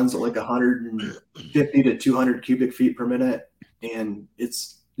typically runs at like 150 to 200 cubic feet per minute, and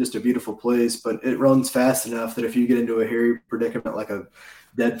it's just a beautiful place, but it runs fast enough that if you get into a hairy predicament like a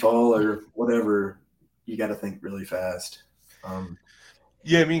deadfall or whatever, you got to think really fast.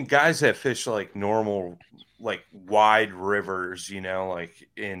 Yeah, guys that fish like normal, like wide rivers,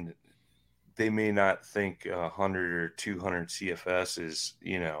 and they may not think 100 or 200 CFS is,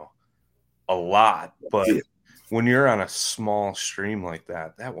 a lot, but when you're on a small stream like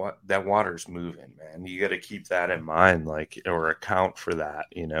that water's moving, man. You got to keep that in mind, or account for that,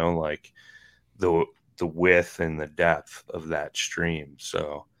 like the width and the depth of that stream.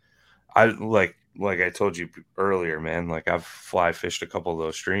 So I like I told you earlier, man, like I've fly fished a couple of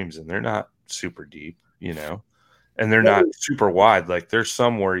those streams, and they're not super deep, and they're not super wide. Like there's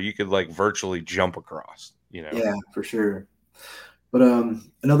some where you could like virtually jump across, Yeah, for sure. But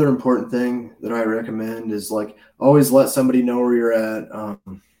another important thing that I recommend is like always let somebody know where you're at.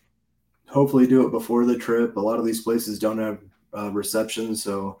 Hopefully do it before the trip. A lot of these places don't have reception,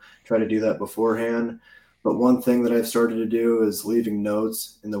 so try to do that beforehand. But one thing that I've started to do is leaving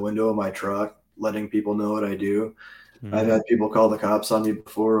notes in the window of my truck, letting people know what I do. Mm-hmm. I've had people call the cops on me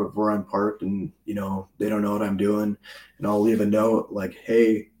before of where I'm parked, and they don't know what I'm doing. And I'll leave a note like,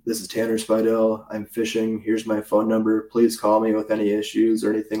 hey, this is Tanner Spidell. I'm fishing. Here's my phone number. Please call me with any issues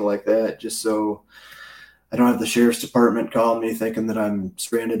or anything like that, just so I don't have the sheriff's department calling me thinking that I'm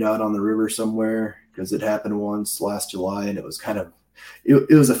stranded out on the river somewhere, because it happened once last July, and it was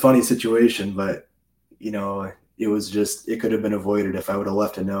it was a funny situation, but it could have been avoided if I would have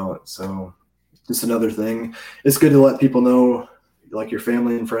left a note. So just another thing. It's good to let people know, like your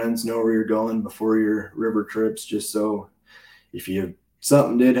family and friends, know where you're going before your river trips, just so if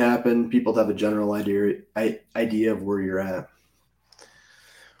something did happen, people have a general idea of where you're at.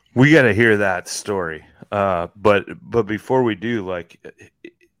 We got to hear that story. But before we do,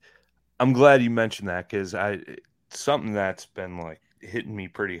 I'm glad you mentioned that, because something that's been like hitting me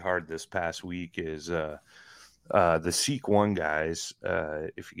pretty hard this past week is the Seek One guys.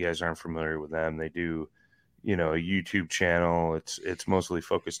 If you guys aren't familiar with them, they do, a YouTube channel. It's mostly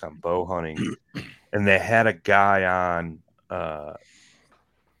focused on bow hunting, and they had a guy on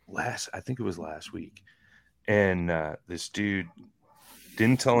I think it was last week, and this dude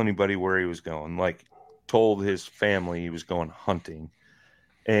didn't tell anybody where he was going. Like, told his family he was going hunting,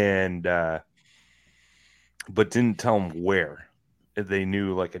 and but didn't tell them where. They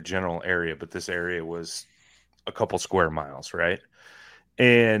knew like a general area, but this area was a couple square miles, right?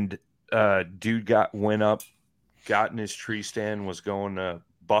 And dude went up, got in his tree stand, was going to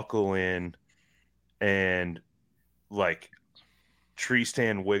buckle in, and like tree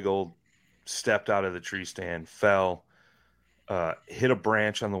stand wiggled, stepped out of the tree stand, fell, hit a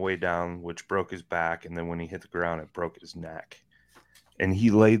branch on the way down, which broke his back, and then when he hit the ground, it broke his neck. And he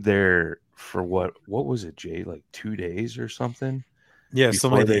laid there for what was it, Jay? Like 2 days or something? Yeah,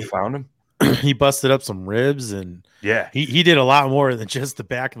 before they found him. He busted up some ribs, and he did a lot more than just the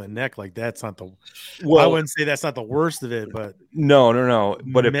back of the neck. Like that's not the. Well, I wouldn't say that's not the worst of it, but no.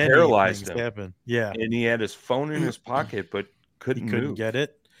 But it paralyzed him. Happened. Yeah, and he had his phone in his pocket, but couldn't move. Get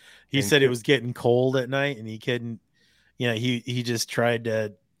it. He said it was getting cold at night, and he couldn't. He just tried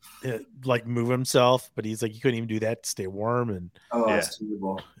to like move himself, but he's like he couldn't even do that to stay warm. And that's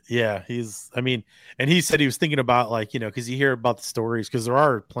terrible. Yeah, and he said he was thinking about like because you hear about the stories because there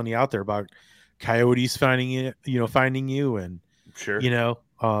are plenty out there about coyotes finding you, and sure,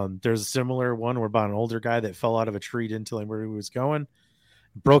 there's a similar one where about an older guy that fell out of a tree, didn't tell him where he was going,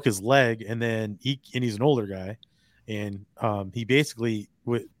 broke his leg, and then he's an older guy, and he basically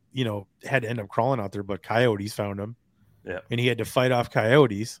had to end up crawling out there, but coyotes found him. Yeah. And he had to fight off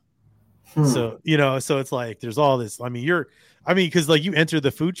coyotes. So, so it's like there's all this. Because like you enter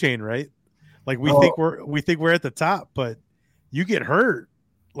the food chain, right? Like we think we're at the top, but you get hurt.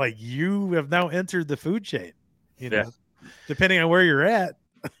 Like you have now entered the food chain, depending on where you're at.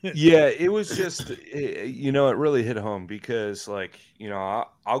 Yeah, it was just it really hit home because like,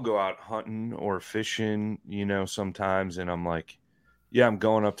 I'll go out hunting or fishing, sometimes, and I'm like, yeah, I'm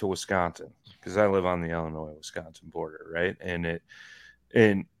going up to Wisconsin because I live on the Illinois-Wisconsin border, right? And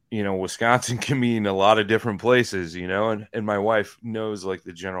Wisconsin can mean a lot of different places, and my wife knows like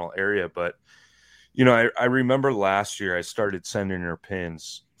the general area. But, I remember last year I started sending her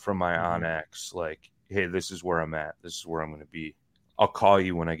pins from my Onyx, like, hey, this is where I'm at. This is where I'm going to be. I'll call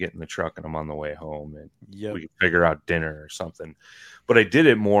you when I get in the truck and I'm on the way home and we can figure out dinner or something. But I did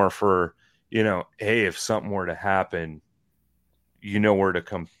it more for, hey, if something were to happen, where to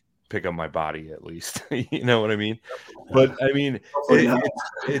come pick up my body at least. You know what I mean? But I mean,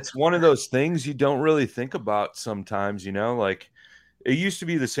 it's one of those things you don't really think about sometimes, like it used to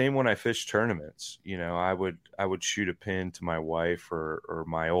be the same when I fished tournaments. I would shoot a pin to my wife or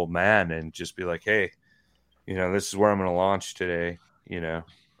my old man and just be like, hey, this is where I'm going to launch today. I'm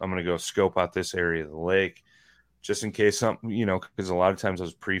going to go scope out this area of the lake just in case something, because a lot of times I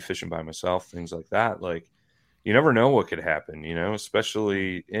was pre-fishing by myself, things like that. Like, you never know what could happen,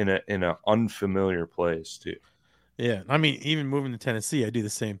 especially in an unfamiliar place too. Yeah. I mean, even moving to Tennessee, I do the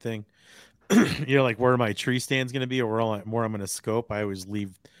same thing. Like where my tree stand's going to be or where I'm going to scope. I always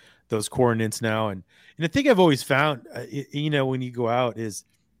leave those coordinates now. And the thing I've always found, when you go out is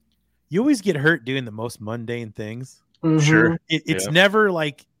you always get hurt doing the most mundane things. Mm-hmm. Sure. It's never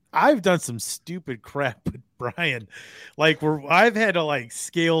like I've done some stupid crap with Brian, like where I've had to like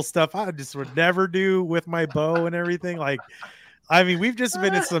scale stuff I just would never do with my bow and everything. Like, I mean, we've just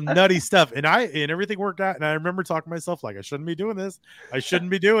been in some nutty stuff and everything worked out. And I remember talking to myself, like, I shouldn't be doing this. I shouldn't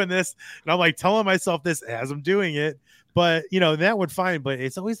be doing this. And I'm like telling myself this as I'm doing it, but that would fine. But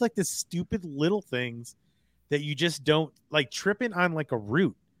it's always like this stupid little things that you just don't like tripping on like a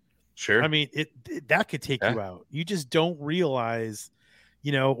root. Sure. I mean, that could take you out. You just don't realize,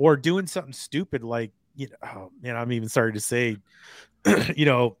 or doing something stupid like, oh man, I'm even sorry to say,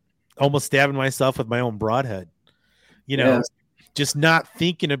 almost stabbing myself with my own broadhead, just not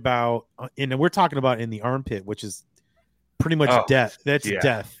thinking about, and we're talking about in the armpit, which is pretty much death. That's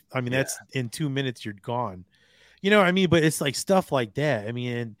death. I mean, that's in 2 minutes, you're gone, I mean, but it's like stuff like that. I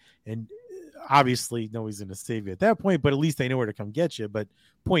mean, and obviously nobody's going to save you at that point, but at least they know where to come get you. But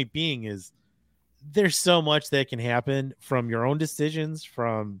point being is there's so much that can happen from your own decisions,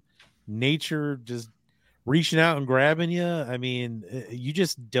 from nature, just reaching out and grabbing you. I mean, you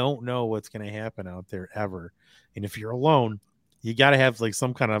just don't know what's going to happen out there ever. And if you're alone, you got to have like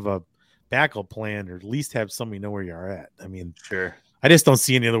some kind of a backup plan, or at least have somebody know where you are at. I mean, sure. I just don't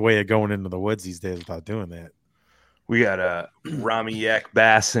see any other way of going into the woods these days without doing that. We got a Rami Yak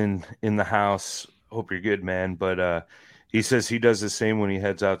Bass in the house. Hope you're good, man. But he says he does the same when he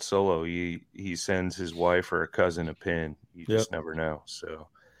heads out solo. He sends his wife or a cousin a pin. You just never know. So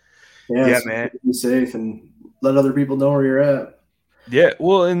yeah, man, be safe and let other people know where you're at. Yeah,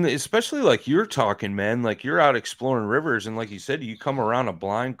 well, and especially like you're talking, man, like you're out exploring rivers, and like you said, you come around a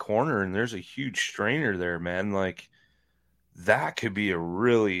blind corner and there's a huge strainer there, man. Like that could be a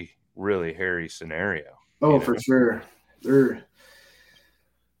really, really hairy scenario. Oh, for sure.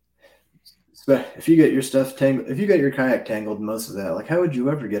 If you get your stuff tangled, if you get your kayak tangled, most of that, like how would you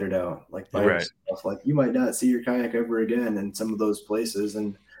ever get it out? Like by yourself, like you might not see your kayak ever again in some of those places.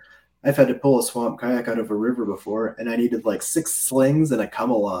 And I've had to pull a swamp kayak out of a river before, and I needed like 6 slings and a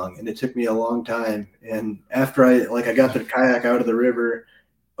come along, and it took me a long time. And after I got the kayak out of the river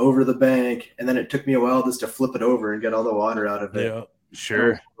over the bank, and then it took me a while just to flip it over and get all the water out of it. Yeah,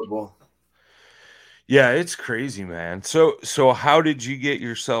 sure. Yeah, it's crazy, man. So how did you get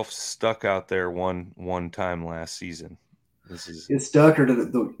yourself stuck out there one time last season? It's stuck, or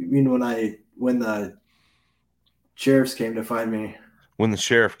you mean when the sheriffs came to find me? When the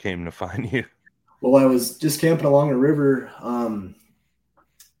sheriff came to find you? Well, I was just camping along a river,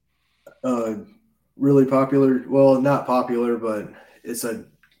 really popular. Well, not popular, but it's a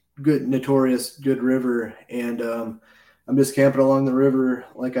notorious good river. And I'm just camping along the river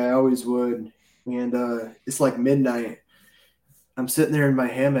like I always would. And it's like midnight. I'm sitting there in my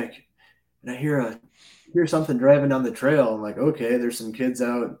hammock, and I hear something driving down the trail. I'm like, okay, there's some kids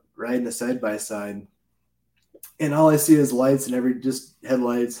out riding a side-by-side. And all I see is lights and just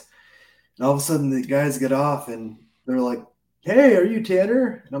headlights. And all of a sudden the guys get off and they're like, hey, are you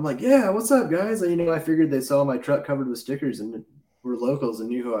Tanner? And I'm like, yeah, what's up, guys? And, I figured they saw my truck covered with stickers and were locals and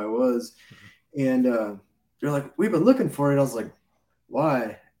knew who I was. And they're like, we've been looking for it. I was like,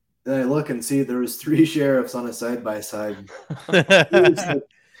 why? And I look and see there was 3 sheriffs on a side-by-side. Like,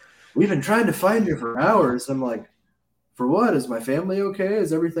 we've been trying to find you for hours. I'm like, for what? Is my family okay?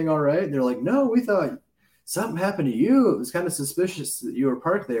 Is everything all right? And they're like, no, we thought something happened to you. It was kind of suspicious that you were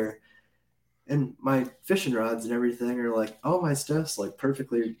parked there. And my fishing rods and everything are like, all my stuff's like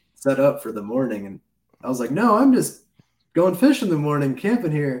perfectly set up for the morning. And I was like, no, I'm just going fishing in the morning,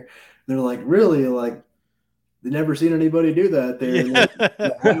 camping here. And they're like, really? Like, they never seen anybody do that there. Yeah.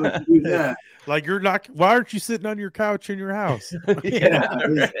 Like, why would you do that? Like, why aren't you sitting on your couch in your house?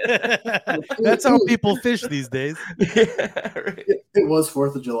 Yeah. That's how people fish these days. Yeah, right. It was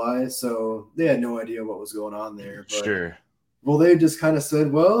 4th of July, so they had no idea what was going on there. But, sure. Well, they just kind of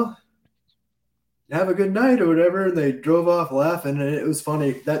said, well, have a good night or whatever. And they drove off laughing. And it was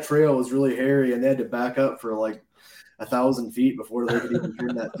funny. That trail was really hairy, and they had to back up for like 1,000 feet before they could even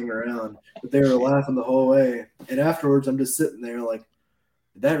turn that thing around. But they were laughing the whole way. And afterwards, I'm just sitting there like,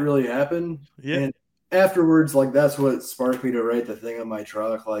 did that really happen? Yeah. And afterwards, like, that's what sparked me to write the thing on my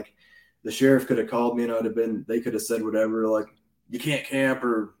truck. Like, the sheriff could have called me and they could have said whatever, like, you can't camp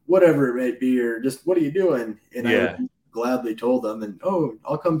or whatever it may be, or just, what are you doing? And I would gladly told them, and, oh,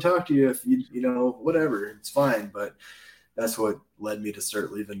 I'll come talk to you if you whatever, it's fine. But that's what led me to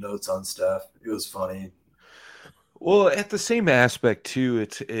start leaving notes on stuff. It was funny. Well, at the same aspect too,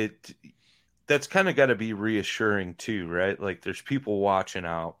 that's kind of got to be reassuring too, right? Like, there's people watching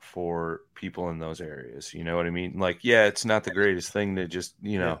out for people in those areas. You know what I mean? Like, yeah, it's not the greatest thing to just,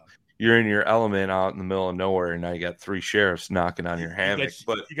 you're in your element out in the middle of nowhere, and now you got 3 sheriffs knocking on your hammock.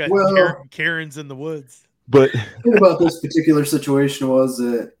 You got Karens in the woods. But the thing about this particular situation was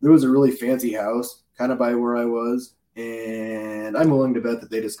that there was a really fancy house kind of by where I was, and I'm willing to bet that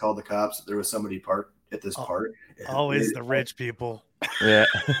they just called the cops that there was somebody parked at this park. Always the rich people. Yeah.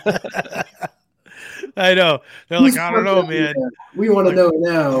 I know. They're like, I don't know, man. We want to know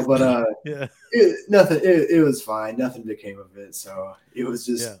now, but yeah, it was fine. Nothing became of it. So it was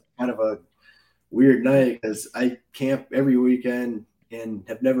just kind of a weird night, because I camp every weekend and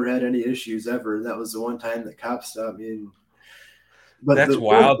have never had any issues ever. And that was the one time that cops stopped me. But that's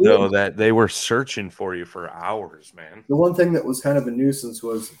wild, though, that they were searching for you for hours, man. The one thing that was kind of a nuisance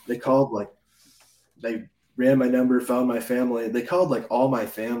was they called, like, they ran my number, found my family. They called like all my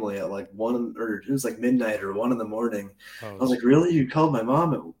family at like 1, or it was like midnight or 1 in the morning. I was like, really? You called my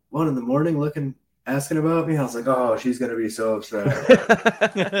mom at 1 in the morning asking about me? I was like, oh, she's going to be so upset.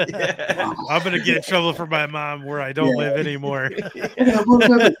 I'm going to get in trouble for my mom where I don't live anymore.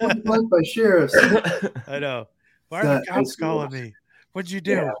 I'm by sheriffs. I know. Why are the cops calling me? What'd you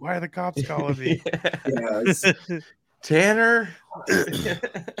do? Yeah. Why are the cops calling me? Tanner.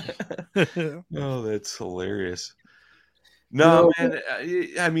 Oh, that's hilarious. No, man.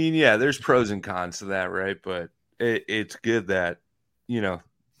 I mean, yeah, there's pros and cons to that, right? But it's good that,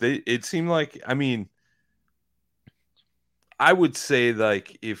 it seemed like, I mean, I would say,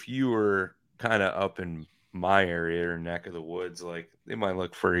 like, if you were kind of up in my area or neck of the woods, like, they might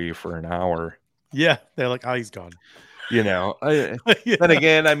look for you for an hour. Yeah, they're like, oh, he's gone. Then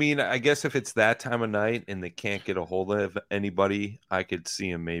again, I mean, I guess if it's that time of night and they can't get a hold of anybody, I could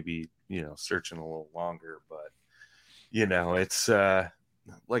see them maybe, searching a little longer. But, it's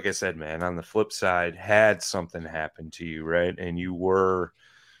like I said, man, on the flip side, had something happen to you, right? And you were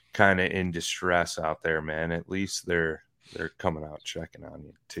kind of in distress out there, man. At least they're coming out checking on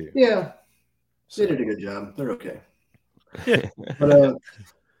you too. Yeah. They did a good job. They're okay. But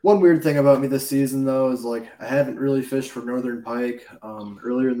One weird thing about me this season, though, is like I haven't really fished for northern pike.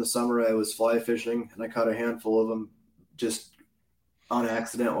 Earlier in the summer, I was fly fishing, and I caught a handful of them just on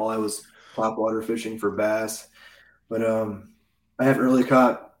accident while I was topwater fishing for bass. But I haven't really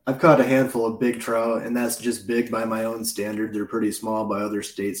caught. I've caught a handful of big trout, and that's just big by my own standard. They're pretty small by other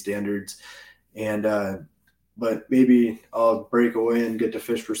state standards, and but maybe I'll break away and get to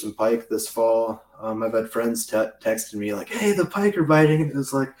fish for some pike this fall. I've had friends texting me like, "Hey, the pike are biting." And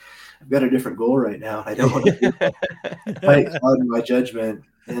it's like, I've got a different goal right now. I don't want to do pike clouding my judgment.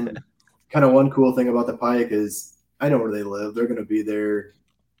 And kind of one cool thing about the pike is I know where they live. They're going to be there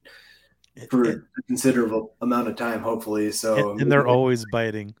for a considerable amount of time, hopefully. So and they're always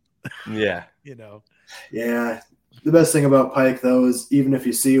biting. Yeah. Yeah. The best thing about pike, though, is even if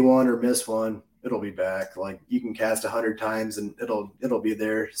you see one or miss one, it'll be back. Like you can cast 100 times and it'll be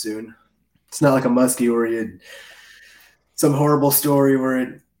there soon. It's not like a muskie where some horrible story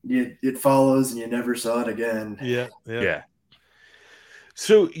where it follows and you never saw it again. Yeah.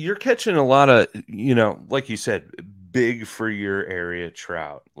 So you're catching a lot of, like you said, big for your area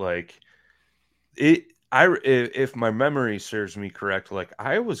trout. Like if my memory serves me correct, like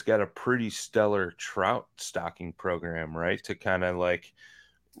Iowa's got a pretty stellar trout stocking program, right? To kind of like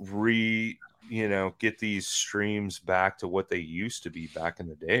get these streams back to what they used to be back in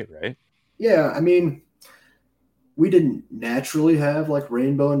the day, right? Yeah, I mean, we didn't naturally have like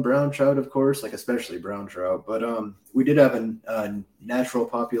rainbow and brown trout, of course, like especially brown trout, but we did have a natural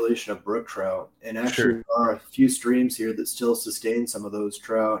population of brook trout, and actually there are a few streams here that still sustain some of those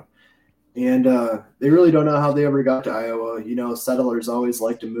trout. And they really don't know how they ever got to Iowa. Settlers always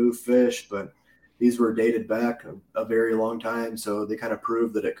like to move fish, but these were dated back a very long time, so they kind of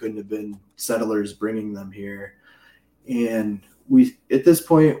proved that it couldn't have been settlers bringing them here. And at this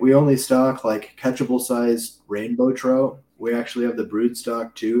point, we only stock like catchable size rainbow trout. We actually have the brood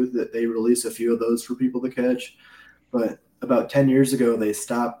stock too, that they release a few of those for people to catch. But about 10 years ago, they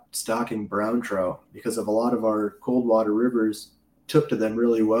stopped stocking brown trout because of a lot of our cold water rivers took to them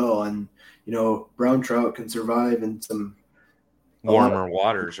really well. And, brown trout can survive in some warmer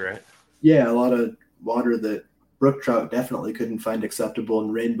waters, right? Yeah, a lot of water that brook trout definitely couldn't find acceptable,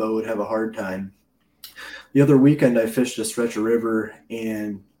 and rainbow would have a hard time. The other weekend, I fished a stretch of river,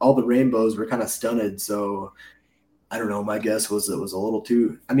 and all the rainbows were kind of stunted. So I don't know. My guess was it was a little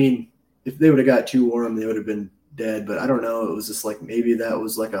too. I mean, if they would have got too warm, they would have been dead. But I don't know. It was just like maybe that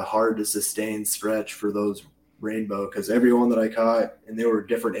was like a hard to sustain stretch for those rainbow, because everyone that I caught, and they were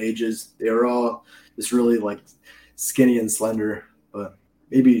different ages, they were all just really like skinny and slender. But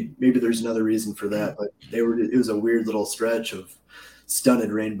maybe there's another reason for that. But it was a weird little stretch of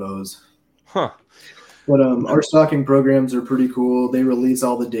stunted rainbows. Huh. But our stocking programs are pretty cool. They release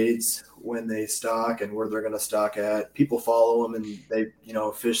all the dates when they stock and where they're going to stock at. People follow them and they,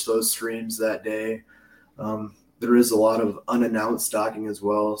 fish those streams that day. There is a lot of unannounced stocking as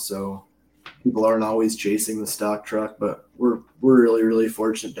well, so people aren't always chasing the stock truck. But we're really, really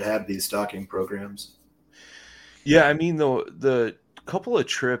fortunate to have these stocking programs. Yeah, I mean the couple of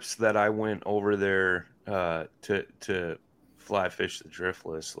trips that I went over there to fly fish the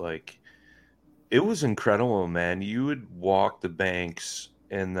Driftless, like. It was incredible, man. You would walk the banks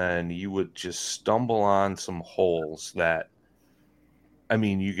and then you would just stumble on some holes that, I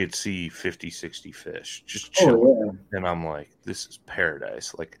mean, you could see 50, 60 fish just chilling. Oh, yeah. And I'm like, this is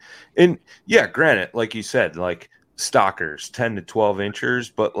paradise. Like, and yeah, granted, like you said, like stockers, 10 to 12 inchers,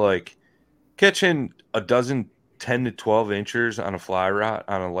 but like catching a dozen 10 to 12 inchers on a fly rod,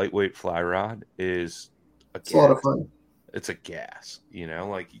 on a lightweight fly rod is a lot of fun. It's a gas,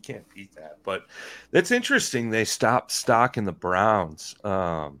 like you can't beat that. But that's interesting. They stopped stocking the browns.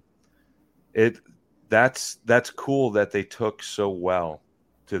 That's cool that they took so well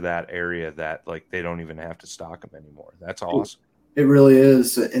to that area that like they don't even have to stock them anymore. That's awesome. It really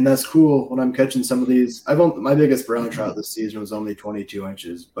is, and that's cool. When I'm catching some of these, my biggest brown trout this season was only 22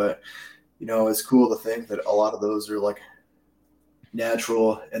 inches, but it's cool to think that a lot of those are like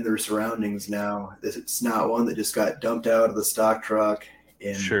natural in their surroundings now. It's not one that just got dumped out of the stock truck.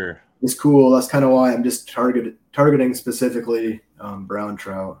 And sure, it's cool. That's kind of why I'm just targeting specifically brown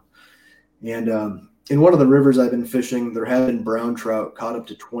trout. And in one of the rivers I've been fishing, there have been brown trout caught up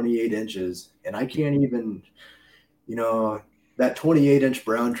to 28 inches, and I can't even, that 28-inch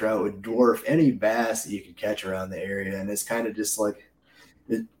brown trout would dwarf any bass that you could catch around the area. And it's kind of just like,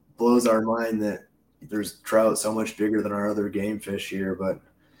 it blows our mind that there's trout so much bigger than our other game fish here. But,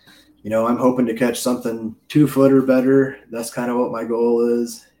 I'm hoping to catch something 2 foot or better. That's kind of what my goal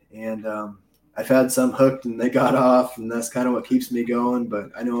is. And I've had some hooked and they got off, and that's kind of what keeps me going.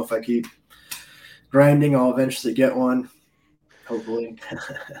 But I know if I keep grinding, I'll eventually get one. hopefully.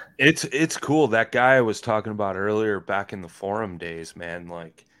 It's cool. That guy I was talking about earlier back in the forum days, man,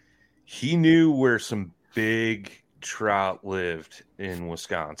 like he knew where some big trout lived in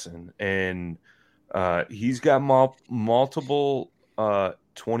Wisconsin, and he's got multiple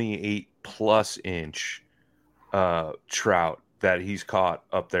 28 plus inch trout that he's caught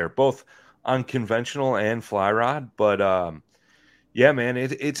up there, both on conventional and fly rod. But yeah, man,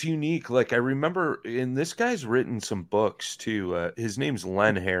 it's unique. Like I remember, and this guy's written some books too. His name's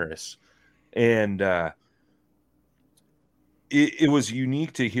Len Harris, and it was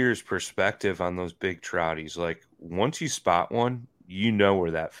unique to hear his perspective on those big trout. He's like, once you spot one, you know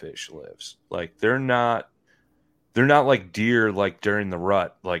where that fish lives. Like they're not like deer, like during the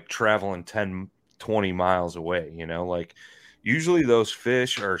rut, like traveling 10, 20 miles away, you know, like usually those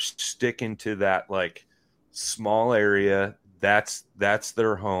fish are sticking to that like small area. That's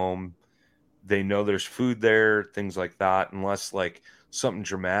their home. They know there's food there, things like that, unless like something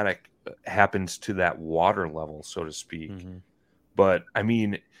dramatic happens to that water level, so to speak. Mm-hmm. But I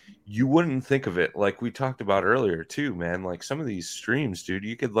mean, you wouldn't think of it like we talked about earlier too, man. Like some of these streams, dude,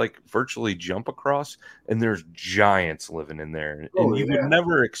 you could like virtually jump across and there's giants living in there. And you would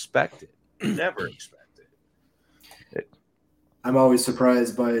never expect it. Never expect it. I'm always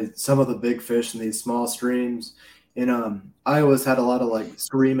surprised by some of the big fish in these small streams. And I always had a lot of like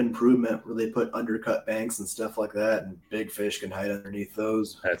stream improvement where they put undercut banks and stuff like that, and big fish can hide underneath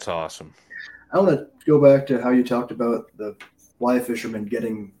those. That's awesome. I want to go back to how you talked about the fly fisherman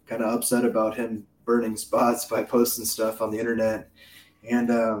getting kind of upset about him burning spots by posting stuff on the internet.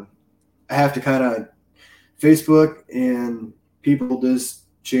 And I have to kind of, Facebook and people just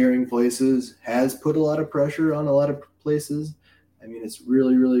sharing places has put a lot of pressure on a lot of places. I mean, it's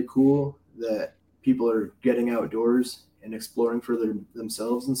really, really cool that people are getting outdoors and exploring for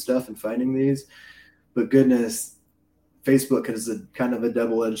themselves and stuff and finding these. But goodness, Facebook is a kind of a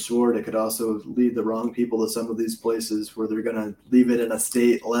double-edged sword. It could also lead the wrong people to some of these places where they're going to leave it in a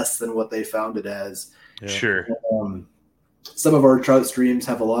state less than what they found it as. Yeah. Sure. Some of our trout streams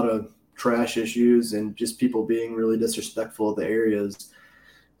have a lot of trash issues and just people being really disrespectful of the areas.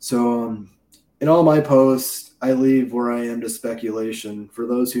 So in all my posts, I leave where I am to speculation. For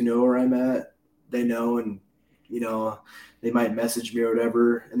those who know where I'm at, they know, and you know, they might message me or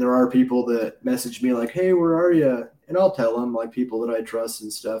whatever. And there are people that message me like, hey, where are you? And I'll tell them, like, people that I trust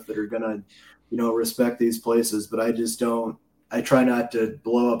and stuff that are going to, you know, respect these places. But I try not to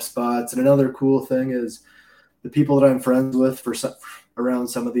blow up spots. And another cool thing is the people that I'm friends with around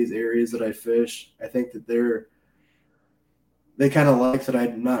some of these areas that I fish, I think that they kind of like that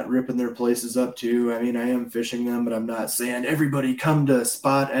I'm not ripping their places up too. I mean, I am fishing them, but I'm not saying everybody come to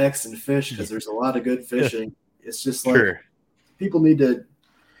spot X and fish, because there's a lot of good fishing. It's just like people need to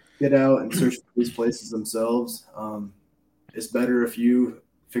get out and search for these places themselves. It's better if you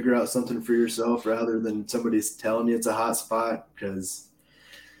figure out something for yourself rather than somebody's telling you it's a hot spot, because,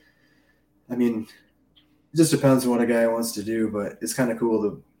 I mean, it just depends on what a guy wants to do, but it's kind of cool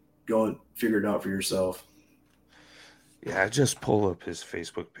to go and figure it out for yourself. Yeah, I just pull up his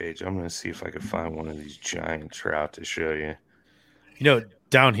Facebook page. I'm going to see if I can find one of these giant trout to show you. You know,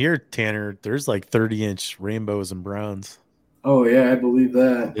 down here, Tanner, there's like 30-inch rainbows and browns. Oh, yeah, I believe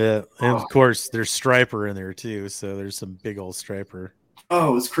that. Yeah, and of course, there's striper in there too, so there's some big old striper.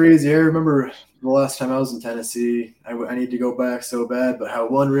 Oh, it was crazy. I remember the last time I was in Tennessee, I need to go back so bad, but how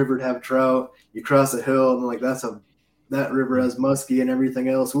one river would have trout, you cross a hill, and like that river has muskie and everything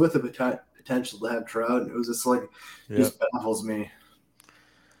else with the potential to have trout. And it was just like, just baffles me.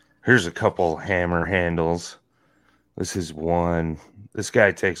 Here's a couple hammer handles. This is one. This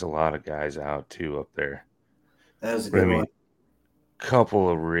guy takes a lot of guys out too up there. That was a good one. Couple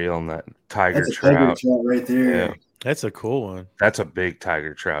of real tiger That's a trout. tiger trout right there. Yeah. That's a cool one. That's a big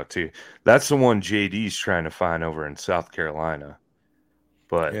tiger trout too. That's the one JD's trying to find over in South Carolina.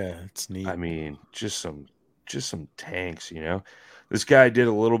 But yeah, it's neat. I mean, just some tanks, you know. This guy did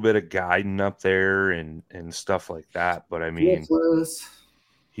a little bit of guiding up there and stuff like that. But I mean,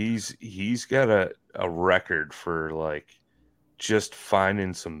 he's got a record for like just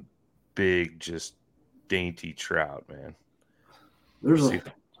finding some big, just dainty trout, man.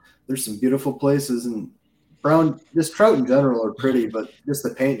 There's some beautiful places, and just trout in general are pretty, but just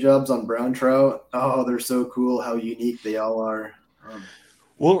the paint jobs on brown trout, oh, they're so cool how unique they all are.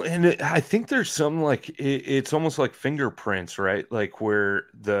 Well, and I think there's some like it's almost like fingerprints, right? Like where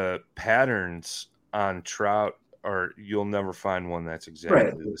the patterns on trout are, you'll never find one that's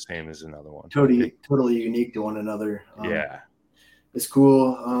exactly the same as another one. Totally unique to one another. Yeah, it's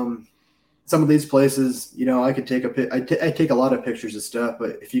cool. Some of these places, you know, I could take I take a lot of pictures of stuff,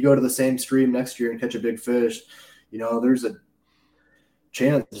 but if you go to the same stream next year and catch a big fish, you know, there's a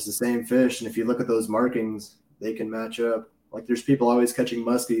chance it's the same fish. And if you look at those markings, they can match up. Like there's people always catching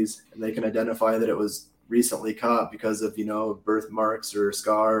muskies, and they can identify that it was recently caught because of, birthmarks or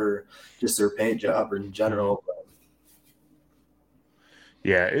scar or just their paint job or in general.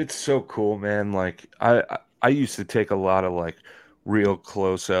 Yeah, it's so cool, man. Like I used to take a lot of like real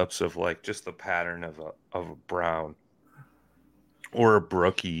close-ups of like just the pattern of a brown or a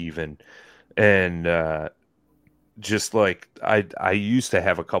brookie even. And just like I used to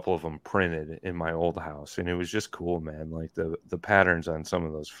have a couple of them printed in my old house, and it was just cool, man. Like the patterns on some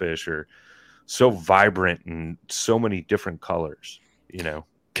of those fish are so vibrant and so many different colors,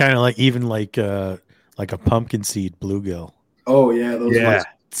 kind of like even like a pumpkin seed bluegill. Oh yeah, those ones.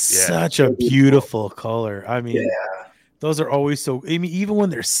 Such a beautiful color. I mean, those are always so. I mean, even when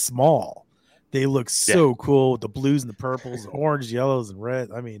they're small, they look so cool with the blues and the purples, the orange, yellows, and red.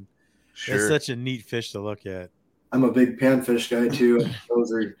 I mean, it's such a neat fish to look at. I'm a big panfish guy too.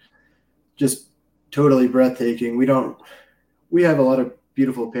 Those are just totally breathtaking. We have a lot of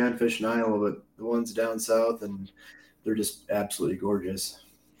beautiful panfish in Iowa, but the ones down south, and they're just absolutely gorgeous.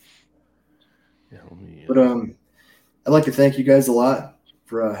 But I'd like to thank you guys a lot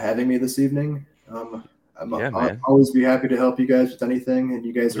for having me this evening. I'll always be happy to help you guys with anything, and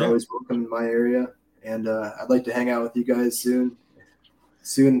you guys are always welcome in my area. And I'd like to hang out with you guys soon.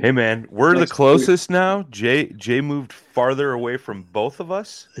 Hey man, we're the closest now. Jay moved farther away from both of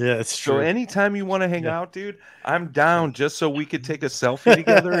us. Yeah, it's true. So anytime you want to hang out, dude, I'm down just so we could take a selfie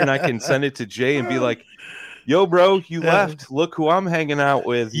together and I can send it to Jay and be like, yo, bro, you left. Look who I'm hanging out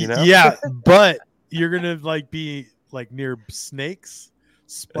with, Yeah, but you're gonna be near snakes.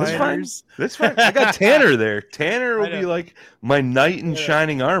 Spiders. That's fine. I got Tanner there. Tanner will be like my knight in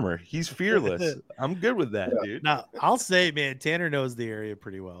shining armor. He's fearless. I'm good with that, dude. Now, I'll say, man, Tanner knows the area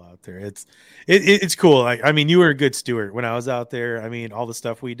pretty well out there. It's cool. Like, I mean, you were a good steward when I was out there. I mean, all the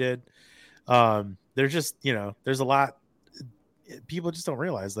stuff we did. There's just, there's a lot people just don't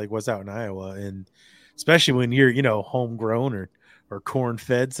realize like what's out in Iowa, and especially when you're, homegrown or corn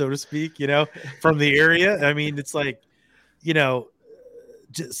fed, so to speak, from the area. I mean, it's like,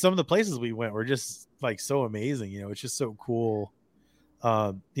 some of the places we went were just like so amazing. It's just so cool,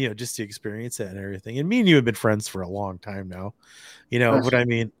 just to experience that and everything. And me and you have been friends for a long time now, but I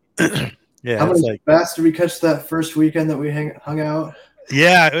mean, yeah. How many bass did we catch that first weekend that we hung out?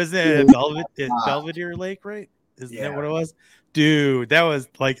 Yeah, it was at Belvedere Lake, right? Isn't that what it was? Dude, that was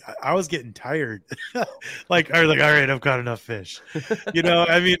like, I was getting tired. I was like, all right, I've got enough fish.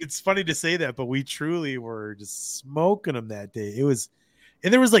 I mean, it's funny to say that, but we truly were just smoking them that day.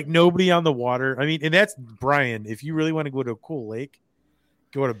 And there was like nobody on the water. I mean, and that's Brian. If you really want to go to a cool lake,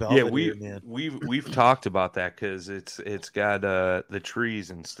 go to Belvedere. Yeah, we've talked about that because it's got the trees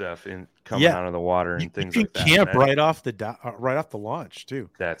and stuff coming out of the water and things like that. You can camp right off the launch too.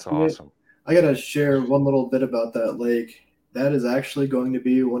 That's awesome. I gotta share one little bit about that lake. That is actually going to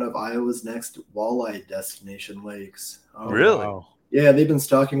be one of Iowa's next walleye destination lakes. Really? Wow. Yeah, they've been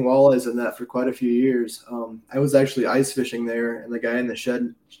stocking walleyes in that for quite a few years. I was actually ice fishing there, and the guy in the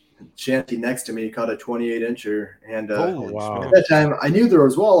shanty next to me caught a 28-incher. And at that time, I knew there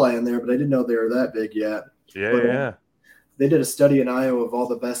was walleye in there, but I didn't know they were that big yet. Yeah. They did a study in Iowa of all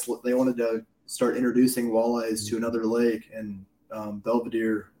the best. They wanted to start introducing walleyes to another lake, and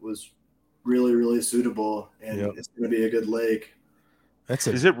Belvedere was really, really suitable, and it's going to be a good lake.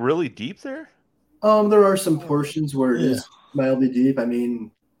 Is it really deep there? There are some portions where it is mildly deep. I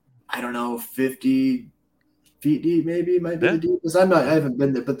mean, I don't know, 50 feet deep maybe might be the deepest. I haven't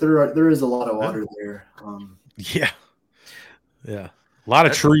been there, but there is a lot of water there. Yeah, a lot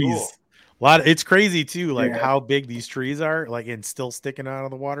of trees. Cool. It's crazy too, like how big these trees are, like, and still sticking out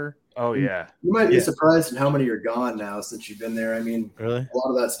of the water. Oh yeah, you might be surprised at how many are gone now since you've been there. I mean, really, a lot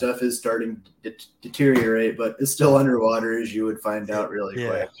of that stuff is starting to deteriorate, but it's still underwater, as you would find out really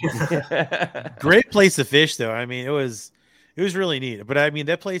quick. Great place to fish, though. I mean, it was really neat. But I mean,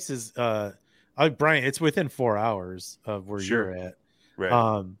 that place is Brian, it's within 4 hours of where you're at.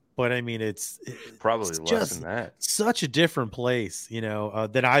 Right. But I mean, it's probably less than that. Such a different place,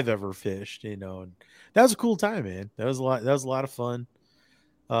 than I've ever fished, and that was a cool time, man. That was a lot of fun.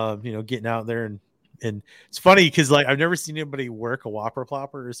 Getting out there and it's funny because like I've never seen anybody work a whopper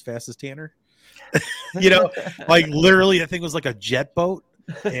plopper as fast as Tanner. Like literally, I think it was like a jet boat,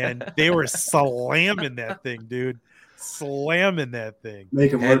 and they were slamming that thing, dude. Slamming that thing.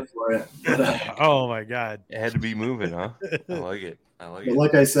 Make him work for it. Oh my god, it had to be moving, huh? I like it. But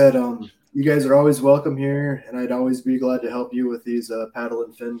like I said, you guys are always welcome here, and I'd always be glad to help you with these paddle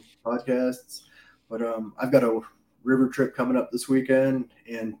and fin podcasts. But I've got a river trip coming up this weekend,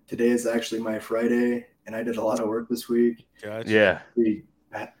 and today is actually my Friday, and I did a lot of work this week. Gotcha. Yeah. Be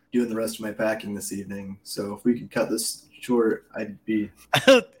doing the rest of my packing this evening. So if we could cut this short, I'd be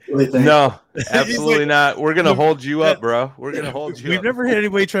really thankful. No, absolutely not. We're gonna hold you up, bro. We're gonna hold you We've up. never had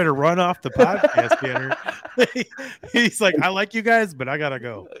anybody try to run off the podcast, Tanner. He's like, I like you guys, but I gotta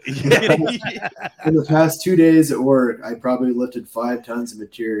go. In the past 2 days at work, I probably lifted 5 tons of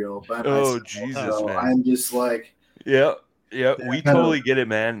material by myself. Oh, Jesus, so man. I'm just like, Yeah, we totally get it,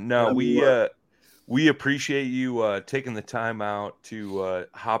 man. No, Yeah. we appreciate you taking the time out to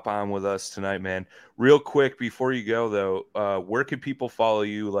hop on with us tonight, man. Real quick before you go, though, where can people follow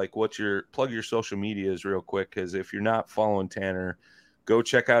you? Like, plug your social medias real quick, because if you're not following Tanner, go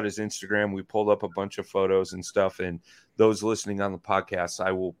check out his Instagram. We pulled up a bunch of photos and stuff, and those listening on the podcast,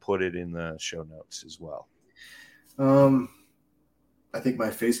 I will put it in the show notes as well. I think my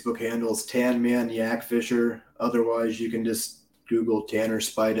Facebook handle is Tanman Yak Fisher. Otherwise, you can just Google Tanner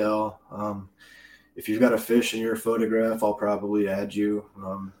Spidell. If you've got a fish in your photograph, I'll probably add you.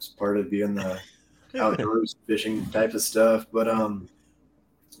 It's part of being the outdoors fishing type of stuff. But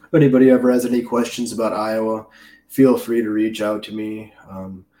if anybody ever has any questions about Iowa, feel free to reach out to me.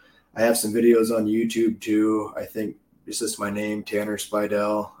 I have some videos on YouTube too. I think it's just my name, Tanner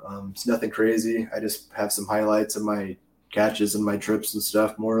Spidell. It's nothing crazy. I just have some highlights of my catches and my trips and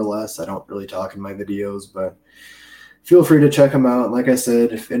stuff, more or less. I don't really talk in my videos, but feel free to check them out. Like I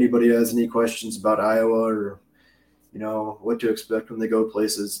said, if anybody has any questions about Iowa or, what to expect when they go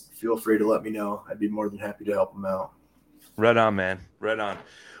places, feel free to let me know. I'd be more than happy to help them out. Right on, man. Right on.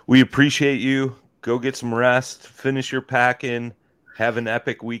 We appreciate you. Go get some rest, finish your packing, have an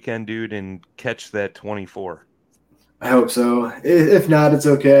epic weekend, dude, and catch that 24. I hope so. If not, it's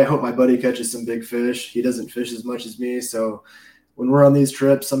okay. I hope my buddy catches some big fish. He doesn't fish as much as me, so when we're on these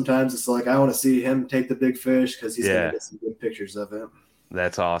trips, sometimes it's like I want to see him take the big fish because he's going to get some good pictures of it.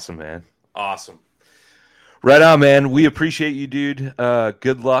 That's awesome, man. Awesome. Right on, man. We appreciate you, dude.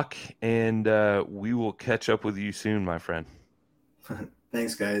 Good luck, and we will catch up with you soon, my friend.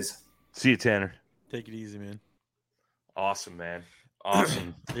 Thanks, guys. See you, Tanner. Take it easy, man. Awesome, man.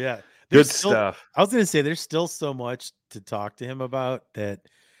 Awesome. Yeah. Good stuff. I was going to say there's still so much to talk to him about that.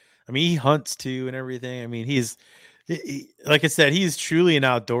 I mean, he hunts too and everything. I mean, like I said, he's truly an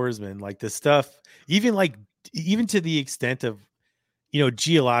outdoorsman. Like the stuff, even to the extent of,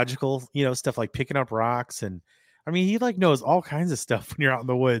 geological, stuff like picking up rocks. And I mean, he knows all kinds of stuff when you're out in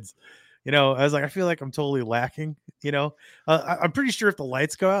the woods. I was like, I feel like I'm totally lacking, I'm pretty sure if the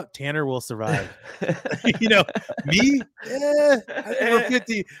lights go out, Tanner will survive. Me, I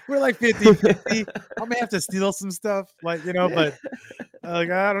think we're like 50. I'm gonna have to steal some stuff, but I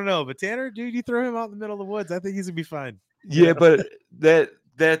don't know. But Tanner, dude, you throw him out in the middle of the woods, I think he's gonna be fine. Yeah, but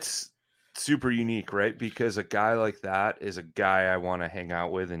that's super unique, right? Because a guy like that is a guy I want to hang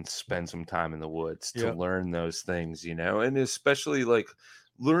out with and spend some time in the woods to learn those things, and especially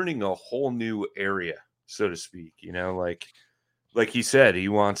learning a whole new area, so to speak, like he said, he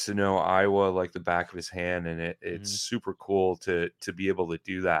wants to know Iowa like the back of his hand, and it's super cool to be able to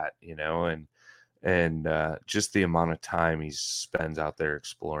do that, and just the amount of time he spends out there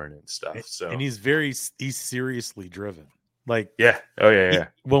exploring and stuff. So, and he's seriously driven. When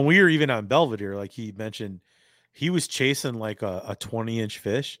we were even on Belvedere, like he mentioned, he was chasing like a 20-inch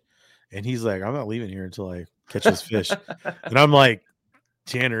fish, and he's like, I'm not leaving here until I catch this fish. And I'm like,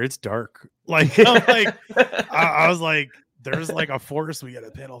 Tanner, it's dark. I was like, there's like a forest we got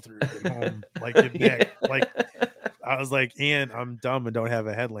to pedal through to get home. Get back. I was like, and I'm dumb and don't have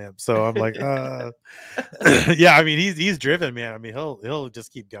a headlamp, so I'm like, yeah. I mean, he's driven, man. I mean, he'll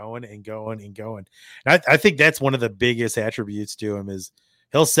just keep going and going and going. And I think that's one of the biggest attributes to him is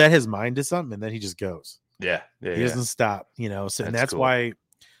he'll set his mind to something and then he just goes. Yeah. He doesn't stop. So and that's cool.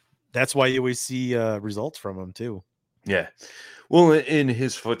 That's why you always see results from him too. Yeah. Well, in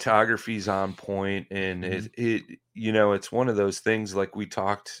his photography's on point, and it's one of those things like we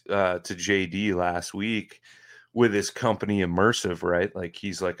talked to JD last week with his company Immersive, right? Like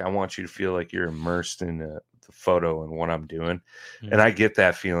he's like, I want you to feel like you're immersed in the photo and what I'm doing. And I get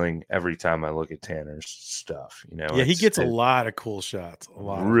that feeling every time I look at Tanner's stuff, Yeah, he gets a lot of cool shots. A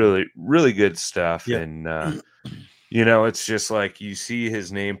lot. Really, really good stuff. Yep. And it's just like you see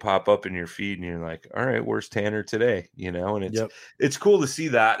his name pop up in your feed and you're like, all right, where's Tanner today? And it's cool to see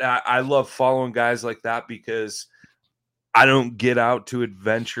that. I love following guys like that because I don't get out to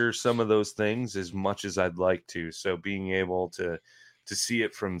adventure some of those things as much as I'd like to. So being able to see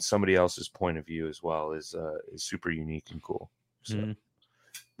it from somebody else's point of view as well is super unique and cool. So,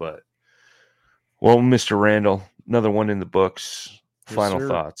 but Mr. Randall, another one in the books. Final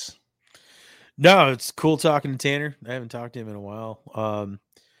thoughts. No, it's cool talking to Tanner. I haven't talked to him in a while.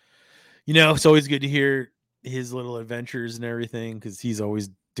 It's always good to hear his little adventures and everything, because he's always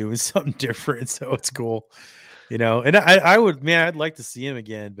doing something different. So it's cool, And I'd like to see him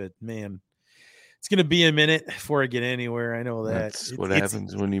again, but man, it's gonna be a minute before I get anywhere. I know that. That's what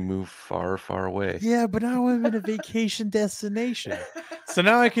happens when you move far, far away. Yeah, but now I'm in a vacation destination, so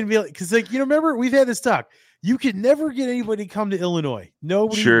now I can be like, because remember we've had this talk. You could never get anybody to come to Illinois.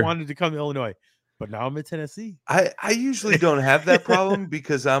 Nobody wanted to come to Illinois. But now I'm in Tennessee. I usually don't have that problem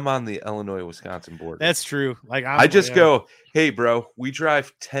because I'm on the Illinois-Wisconsin border. That's true. Like I just go, hey, bro, we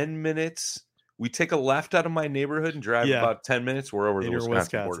drive 10 minutes. We take a left out of my neighborhood and drive about 10 minutes. We're over the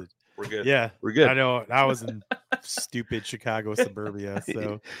Wisconsin border. We're good. Yeah, we're good. I know. I was in stupid Chicago suburbia.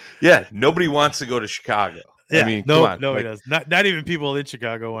 So yeah, nobody wants to go to Chicago. Yeah, I mean, nobody does. Not even people in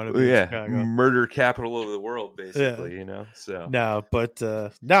Chicago want to be in Chicago. Murder capital of the world, basically. So no, but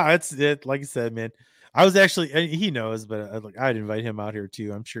it's it. Like I said, man, I was actually he knows, but I'd invite him out here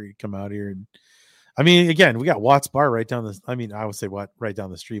too. I'm sure he'd come out here, and I mean, again, we got Watts Bar right down the. I mean, I would say right down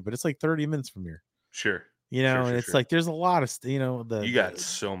the street, but it's like 30 minutes from here. Sure. And it's like there's a lot of you got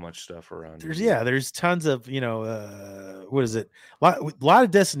so much stuff around. There's tons of what is it? A lot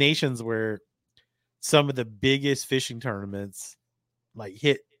of destinations where some of the biggest fishing tournaments like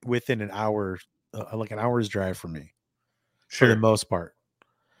hit within an hour, like an hour's drive from me, for the most part.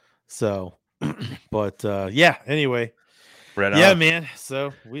 So, but anyway, right on. Man.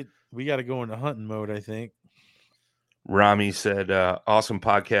 So we got to go into hunting mode, I think. Rami said, awesome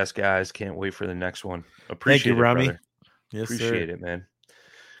podcast, guys. Can't wait for the next one. Appreciate it, Rami. Brother. Yes, appreciate it, man.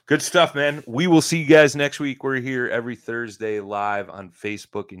 Good stuff, man. We will see you guys next week. We're here every Thursday live on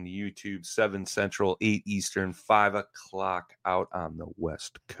Facebook and YouTube, 7 Central, 8 Eastern, 5 o'clock out on the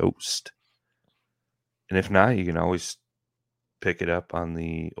West Coast. And if not, you can always pick it up on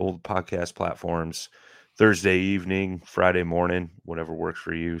the old podcast platforms Thursday evening, Friday morning, whatever works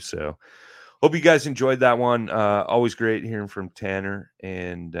for you. So hope you guys enjoyed that one. Always great hearing from Tanner.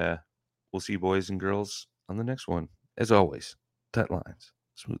 And we'll see you boys and girls on the next one. As always, tight lines.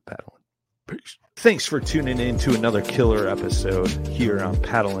 Smooth paddling. Peace. Thanks for tuning in to another killer episode here on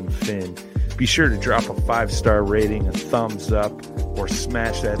Paddle and Fin. Be sure to drop a 5-star rating, a thumbs up, or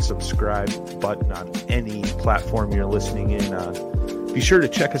smash that subscribe button on any platform you're listening in on. Be sure to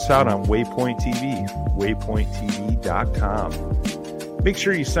check us out on Waypoint TV, waypointtv.com. Make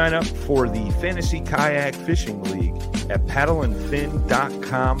sure you sign up for the Fantasy Kayak Fishing League at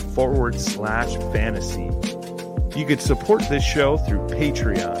paddleandfin.com/fantasy. You could support this show through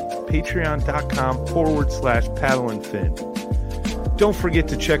Patreon, patreon.com/paddleandfin. Don't forget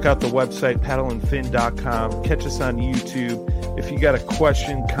to check out the website, paddleandfin.com. Catch us on YouTube. If you got a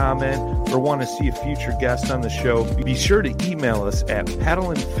question, comment, or want to see a future guest on the show, be sure to email us at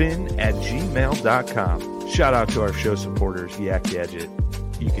paddleandfin@gmail.com. Shout out to our show supporters, Yak Gadget.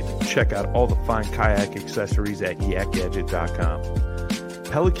 You can check out all the fine kayak accessories at yakgadget.com.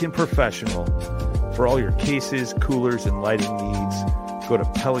 Pelican Professional. For all your cases, coolers, and lighting needs, go to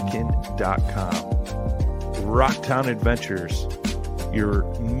pelican.com. Rocktown Adventures, your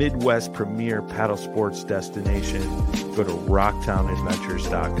Midwest premier paddle sports destination. Go to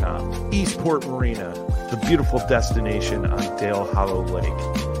rocktownadventures.com. Eastport Marina, the beautiful destination on Dale Hollow Lake.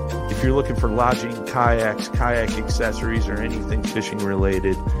 If you're looking for lodging, kayaks, kayak accessories, or anything fishing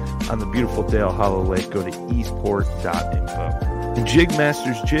related on the beautiful Dale Hollow Lake, go to eastport.info. And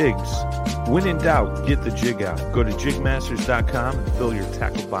Jigmasters Jigs. When in doubt, get the jig out. Go to jigmasters.com and fill your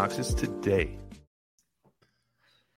tackle boxes today.